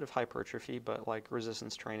little bit of hypertrophy, but like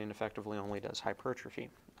resistance training effectively only does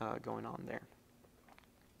hypertrophy going on there.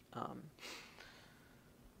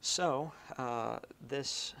 So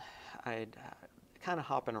this, I'd kind of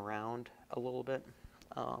hopping around a little bit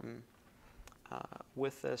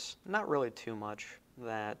with this, not really too much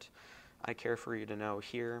that I care for you to know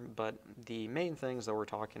here, but the main things that we're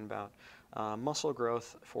talking about, muscle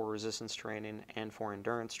growth for resistance training and for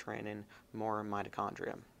endurance training, more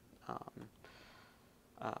mitochondria.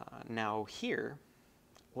 Now here,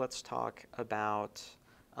 let's talk about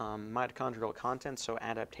mitochondrial content, so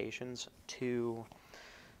adaptations to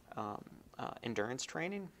endurance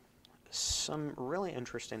training. Some really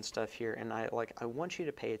interesting stuff here, and I want you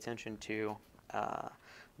to pay attention to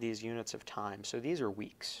these units of time. So these are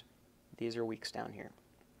weeks. These are weeks down here.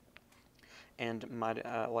 And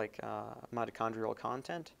mitochondrial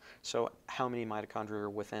content, so how many mitochondria are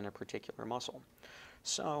within a particular muscle.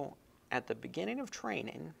 So at the beginning of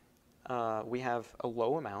training, we have a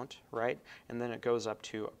low amount, right? And then it goes up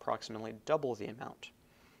to approximately double the amount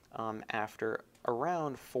after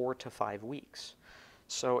around 4 to 5 weeks.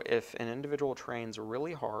 So if an individual trains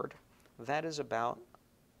really hard, that is about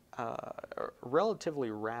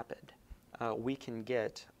relatively rapid. We can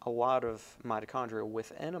get a lot of mitochondria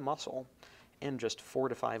within a muscle in just 4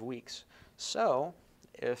 to 5 weeks. So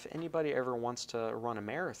if anybody ever wants to run a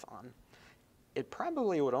marathon, it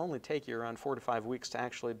probably would only take you around 4 to 5 weeks to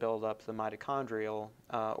actually build up the mitochondrial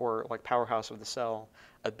or like powerhouse of the cell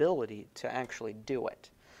ability to actually do it.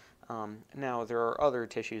 Now, there are other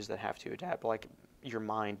tissues that have to adapt, like your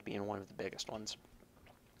mind being one of the biggest ones.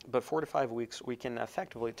 But 4 to 5 weeks, we can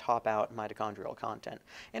effectively top out mitochondrial content.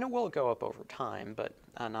 And it will go up over time, but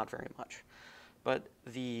not very much. But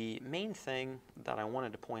the main thing that I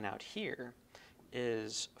wanted to point out here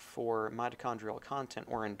is for mitochondrial content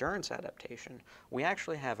or endurance adaptation, we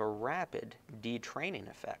actually have a rapid detraining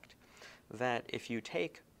effect. That if you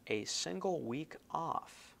take a single week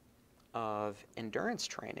off of endurance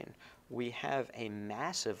training, we have a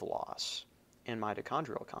massive loss in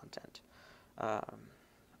mitochondrial content.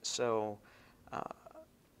 So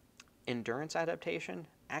endurance adaptation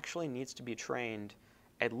actually needs to be trained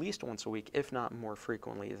at least once a week, if not more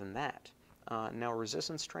frequently than that. Now,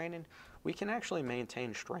 resistance training, we can actually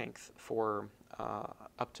maintain strength for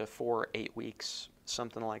up to 8 weeks,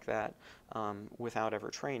 something like that, without ever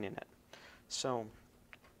training it. So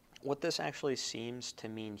what this actually seems to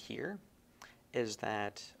mean here is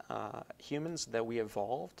that humans, that we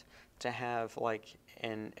evolved to have like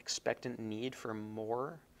an expectant need for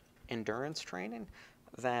more endurance training,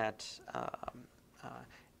 that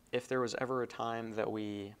if there was ever a time that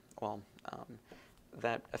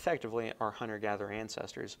that effectively our hunter-gatherer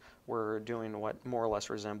ancestors were doing what more or less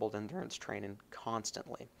resembled endurance training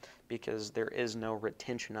constantly, because there is no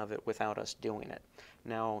retention of it without us doing it.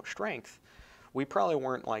 Now, strength, we probably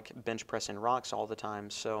weren't like bench pressing rocks all the time,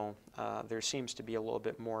 so there seems to be a little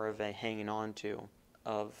bit more of a hanging on to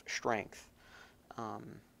of strength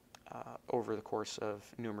over the course of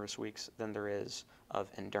numerous weeks than there is of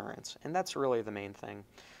endurance. And that's really the main thing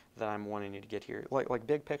that I'm wanting you to get here. Like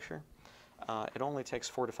big picture, it only takes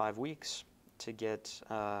 4 to 5 weeks to get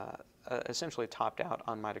essentially topped out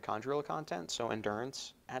on mitochondrial content, so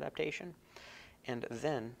endurance adaptation. And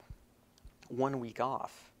then 1 week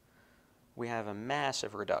off, we have a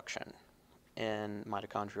massive reduction in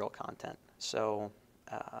mitochondrial content. So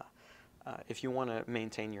if you want to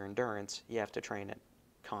maintain your endurance, you have to train it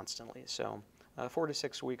constantly. So 4 to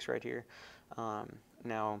 6 weeks right here.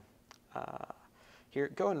 Now, here,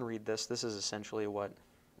 go ahead and read this. This is essentially what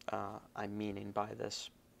I'm meaning by this.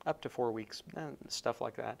 Up to 4 weeks, stuff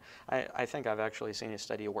like that. I think I've actually seen a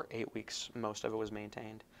study where 8 weeks, most of it was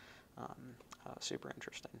maintained. Super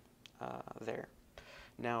interesting there.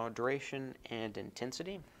 Now, duration and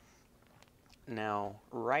intensity. Now,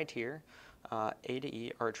 right here, A to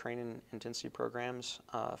E are training intensity programs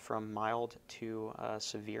from mild to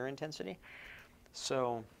severe intensity.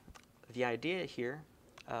 So the idea here,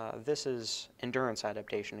 this is endurance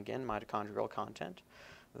adaptation again, mitochondrial content,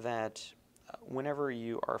 that whenever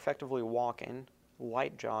you are effectively walking,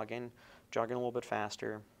 light jogging, jogging a little bit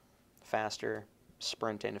faster,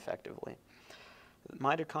 sprinting effectively,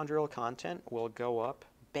 mitochondrial content will go up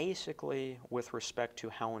basically with respect to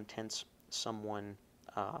how intense someone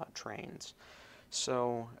trains.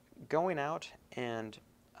 So going out and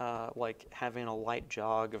like having a light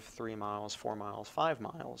jog of 3 miles, 4 miles, 5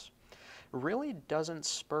 miles really doesn't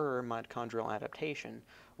spur mitochondrial adaptation.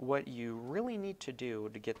 What you really need to do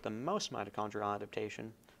to get the most mitochondrial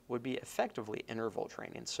adaptation would be effectively interval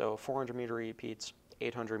training. So 400-meter repeats,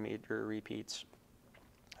 800-meter repeats,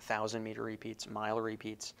 1,000-meter repeats, mile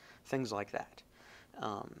repeats, things like that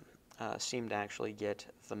seem to actually get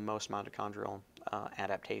the most mitochondrial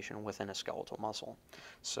adaptation within a skeletal muscle.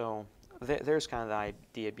 So there's kind of the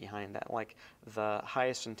idea behind that, like the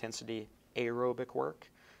highest intensity aerobic work,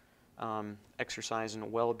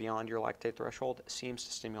 exercising well beyond your lactate threshold, seems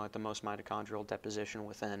to stimulate the most mitochondrial deposition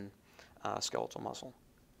within skeletal muscle.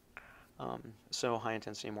 So high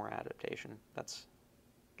intensity, more adaptation. That's,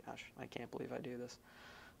 gosh, I can't believe I do this.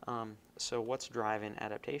 So what's driving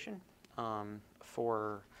adaptation?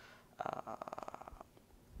 For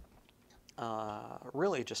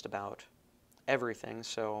really just about everything.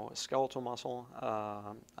 So skeletal muscle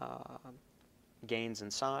gains in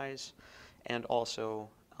size, and also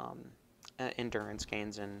endurance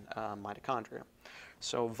gains in mitochondria.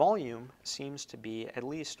 So volume seems to be, at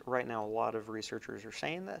least right now, a lot of researchers are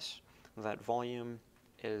saying this, that volume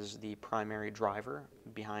is the primary driver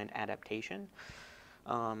behind adaptation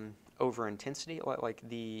over intensity.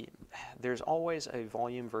 There's always a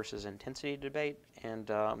volume versus intensity debate, and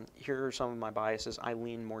here are some of my biases. I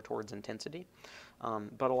lean more towards intensity,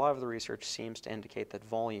 but a lot of the research seems to indicate that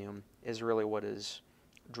volume is really what is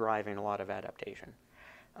driving a lot of adaptation.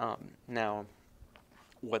 Now,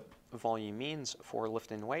 what volume means for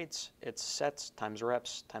lifting weights, it's sets times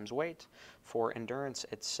reps times weight. For endurance,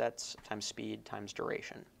 it's sets times speed times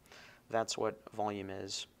duration. That's what volume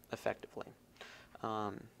is effectively.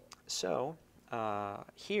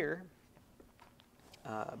 Here,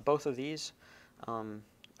 both of these,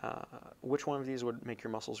 which one of these would make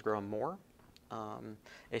your muscles grow more?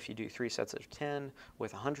 if you do 3 sets of 10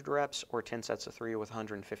 with 100 reps or 10 sets of 3 with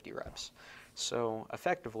 150 reps. So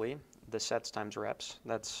effectively, the sets times reps,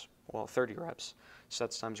 that's, well, 30 reps.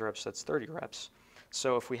 Sets times reps, that's 30 reps.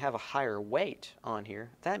 So if we have a higher weight on here,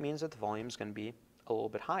 that means that the volume is going to be a little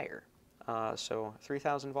bit higher. So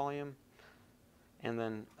 3,000 volume, and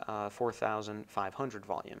then 4,500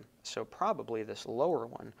 volume. So probably this lower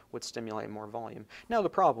one would stimulate more volume. Now the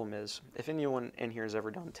problem is, if anyone in here has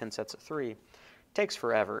ever done 10 sets of 3, it takes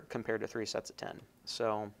forever compared to 3 sets of 10.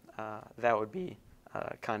 So that would be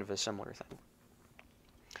kind of a similar thing.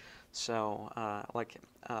 So like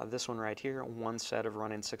this one right here, 1 set of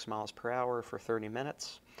running 6 miles per hour for 30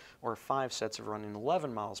 minutes, or 5 sets of running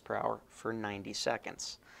 11 miles per hour for 90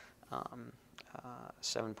 seconds.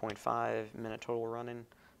 7.5 minute total running.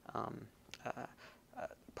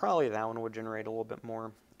 Probably that one would generate a little bit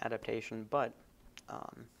more adaptation, but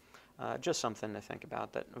just something to think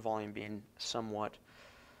about, that volume being somewhat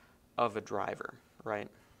of a driver, right?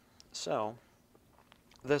 So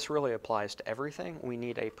this really applies to everything. We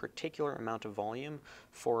need a particular amount of volume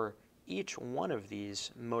for each one of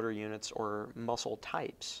these motor units or muscle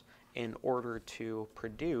types in order to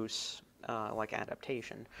produce like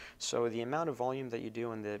adaptation. So the amount of volume that you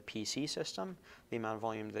do in the PC system, the amount of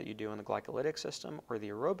volume that you do in the glycolytic system or the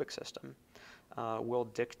aerobic system will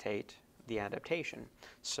dictate the adaptation.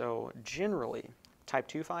 So generally, type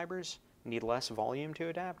 2 fibers need less volume to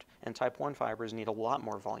adapt, and type 1 fibers need a lot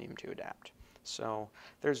more volume to adapt. So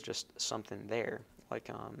there's just something there,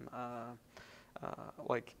 like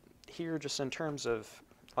here, just in terms of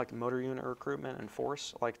like motor unit recruitment and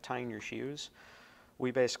force, like tying your shoes,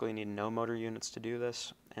 we basically need no motor units to do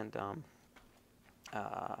this. And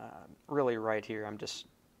really right here,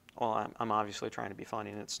 I'm obviously trying to be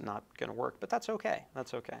funny, and it's not going to work, but that's okay.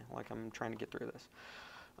 That's okay. Like, I'm trying to get through this.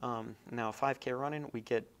 Now 5K running, we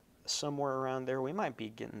get somewhere around there. We might be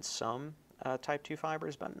getting some type 2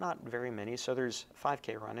 fibers, but not very many. So there's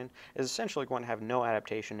 5K running is essentially going to have no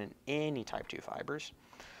adaptation in any type 2 fibers.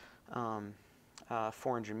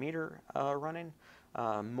 400 meter running,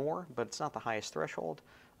 more, but it's not the highest threshold.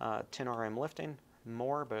 10 RM lifting,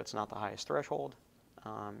 more, but it's not the highest threshold.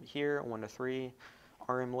 Here, 1 to 3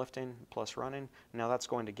 RM lifting plus running. Now that's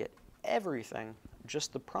going to get everything.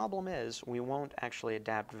 Just the problem is we won't actually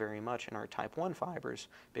adapt very much in our type 1 fibers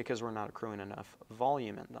because we're not accruing enough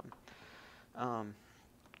volume in them.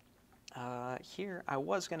 Here, I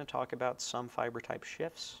was going to talk about some fiber type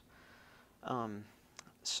shifts.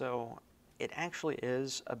 So it actually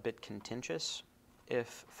is a bit contentious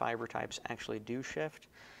if fiber types actually do shift,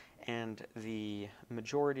 and the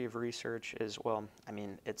majority of research is, well, I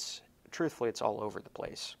mean, truthfully, it's all over the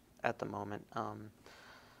place at the moment.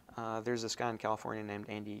 There's this guy in California named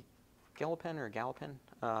Andy Gallopin.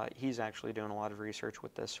 He's actually doing a lot of research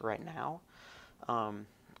with this right now.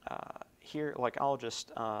 Here, like, I'll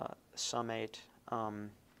just summate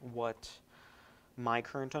what my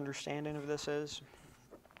current understanding of this is.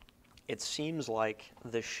 It seems like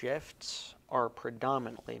the shifts are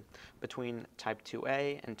predominantly between type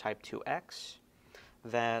 2A and type 2X,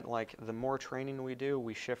 that like the more training we do,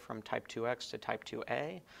 we shift from type 2X to type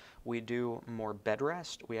 2A. We do more bed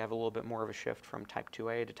rest. We have a little bit more of a shift from type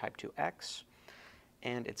 2A to type 2X.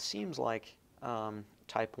 And it seems like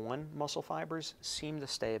type 1 muscle fibers seem to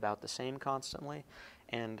stay about the same constantly.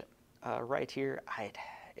 And right here,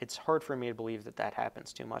 it's hard for me to believe that that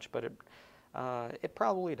happens too much, but it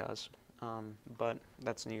probably does. But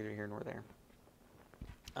that's neither here nor there.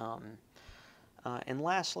 And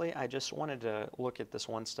lastly, I just wanted to look at this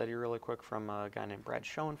one study really quick from a guy named Brad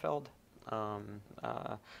Schoenfeld.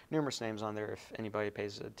 Numerous names on there if anybody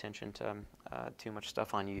pays attention to too much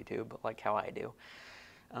stuff on YouTube, like how I do.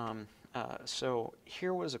 So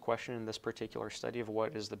here was a question in this particular study of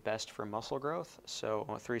what is the best for muscle growth. So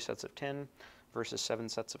 3 sets of 10 versus 7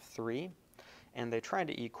 sets of 3. And they tried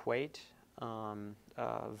to equate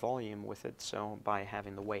volume with it, so by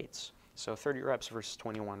having the weights. So 30 reps versus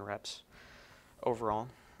 21 reps overall.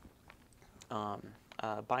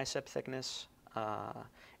 Bicep thickness,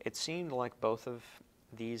 it seemed like both of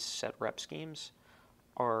these set rep schemes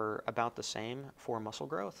are about the same for muscle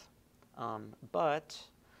growth, but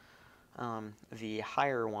the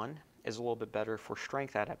higher one is a little bit better for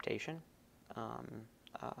strength adaptation,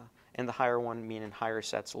 and the higher one meaning higher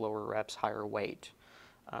sets, lower reps, higher weight.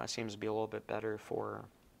 Seems to be a little bit better for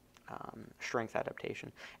strength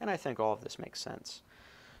adaptation. And I think all of this makes sense.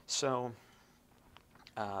 So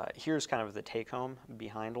here's kind of the take-home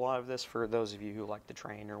behind a lot of this for those of you who like to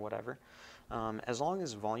train or whatever. As long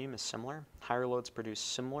as volume is similar, higher loads produce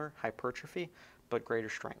similar hypertrophy but greater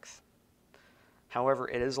strength. However,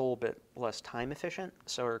 it is a little bit less time efficient,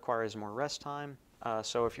 so it requires more rest time.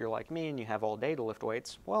 So if you're like me and you have all day to lift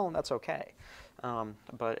weights, well, that's okay.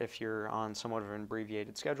 But if you're on somewhat of an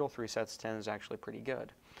abbreviated schedule, 3 sets 10 is actually pretty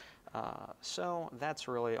good. So that's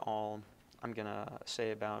really all I'm going to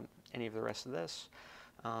say about any of the rest of this.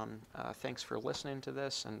 Thanks for listening to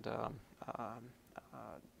this, and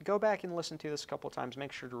go back and listen to this a couple of times.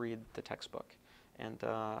 Make sure to read the textbook, and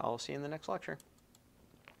I'll see you in the next lecture.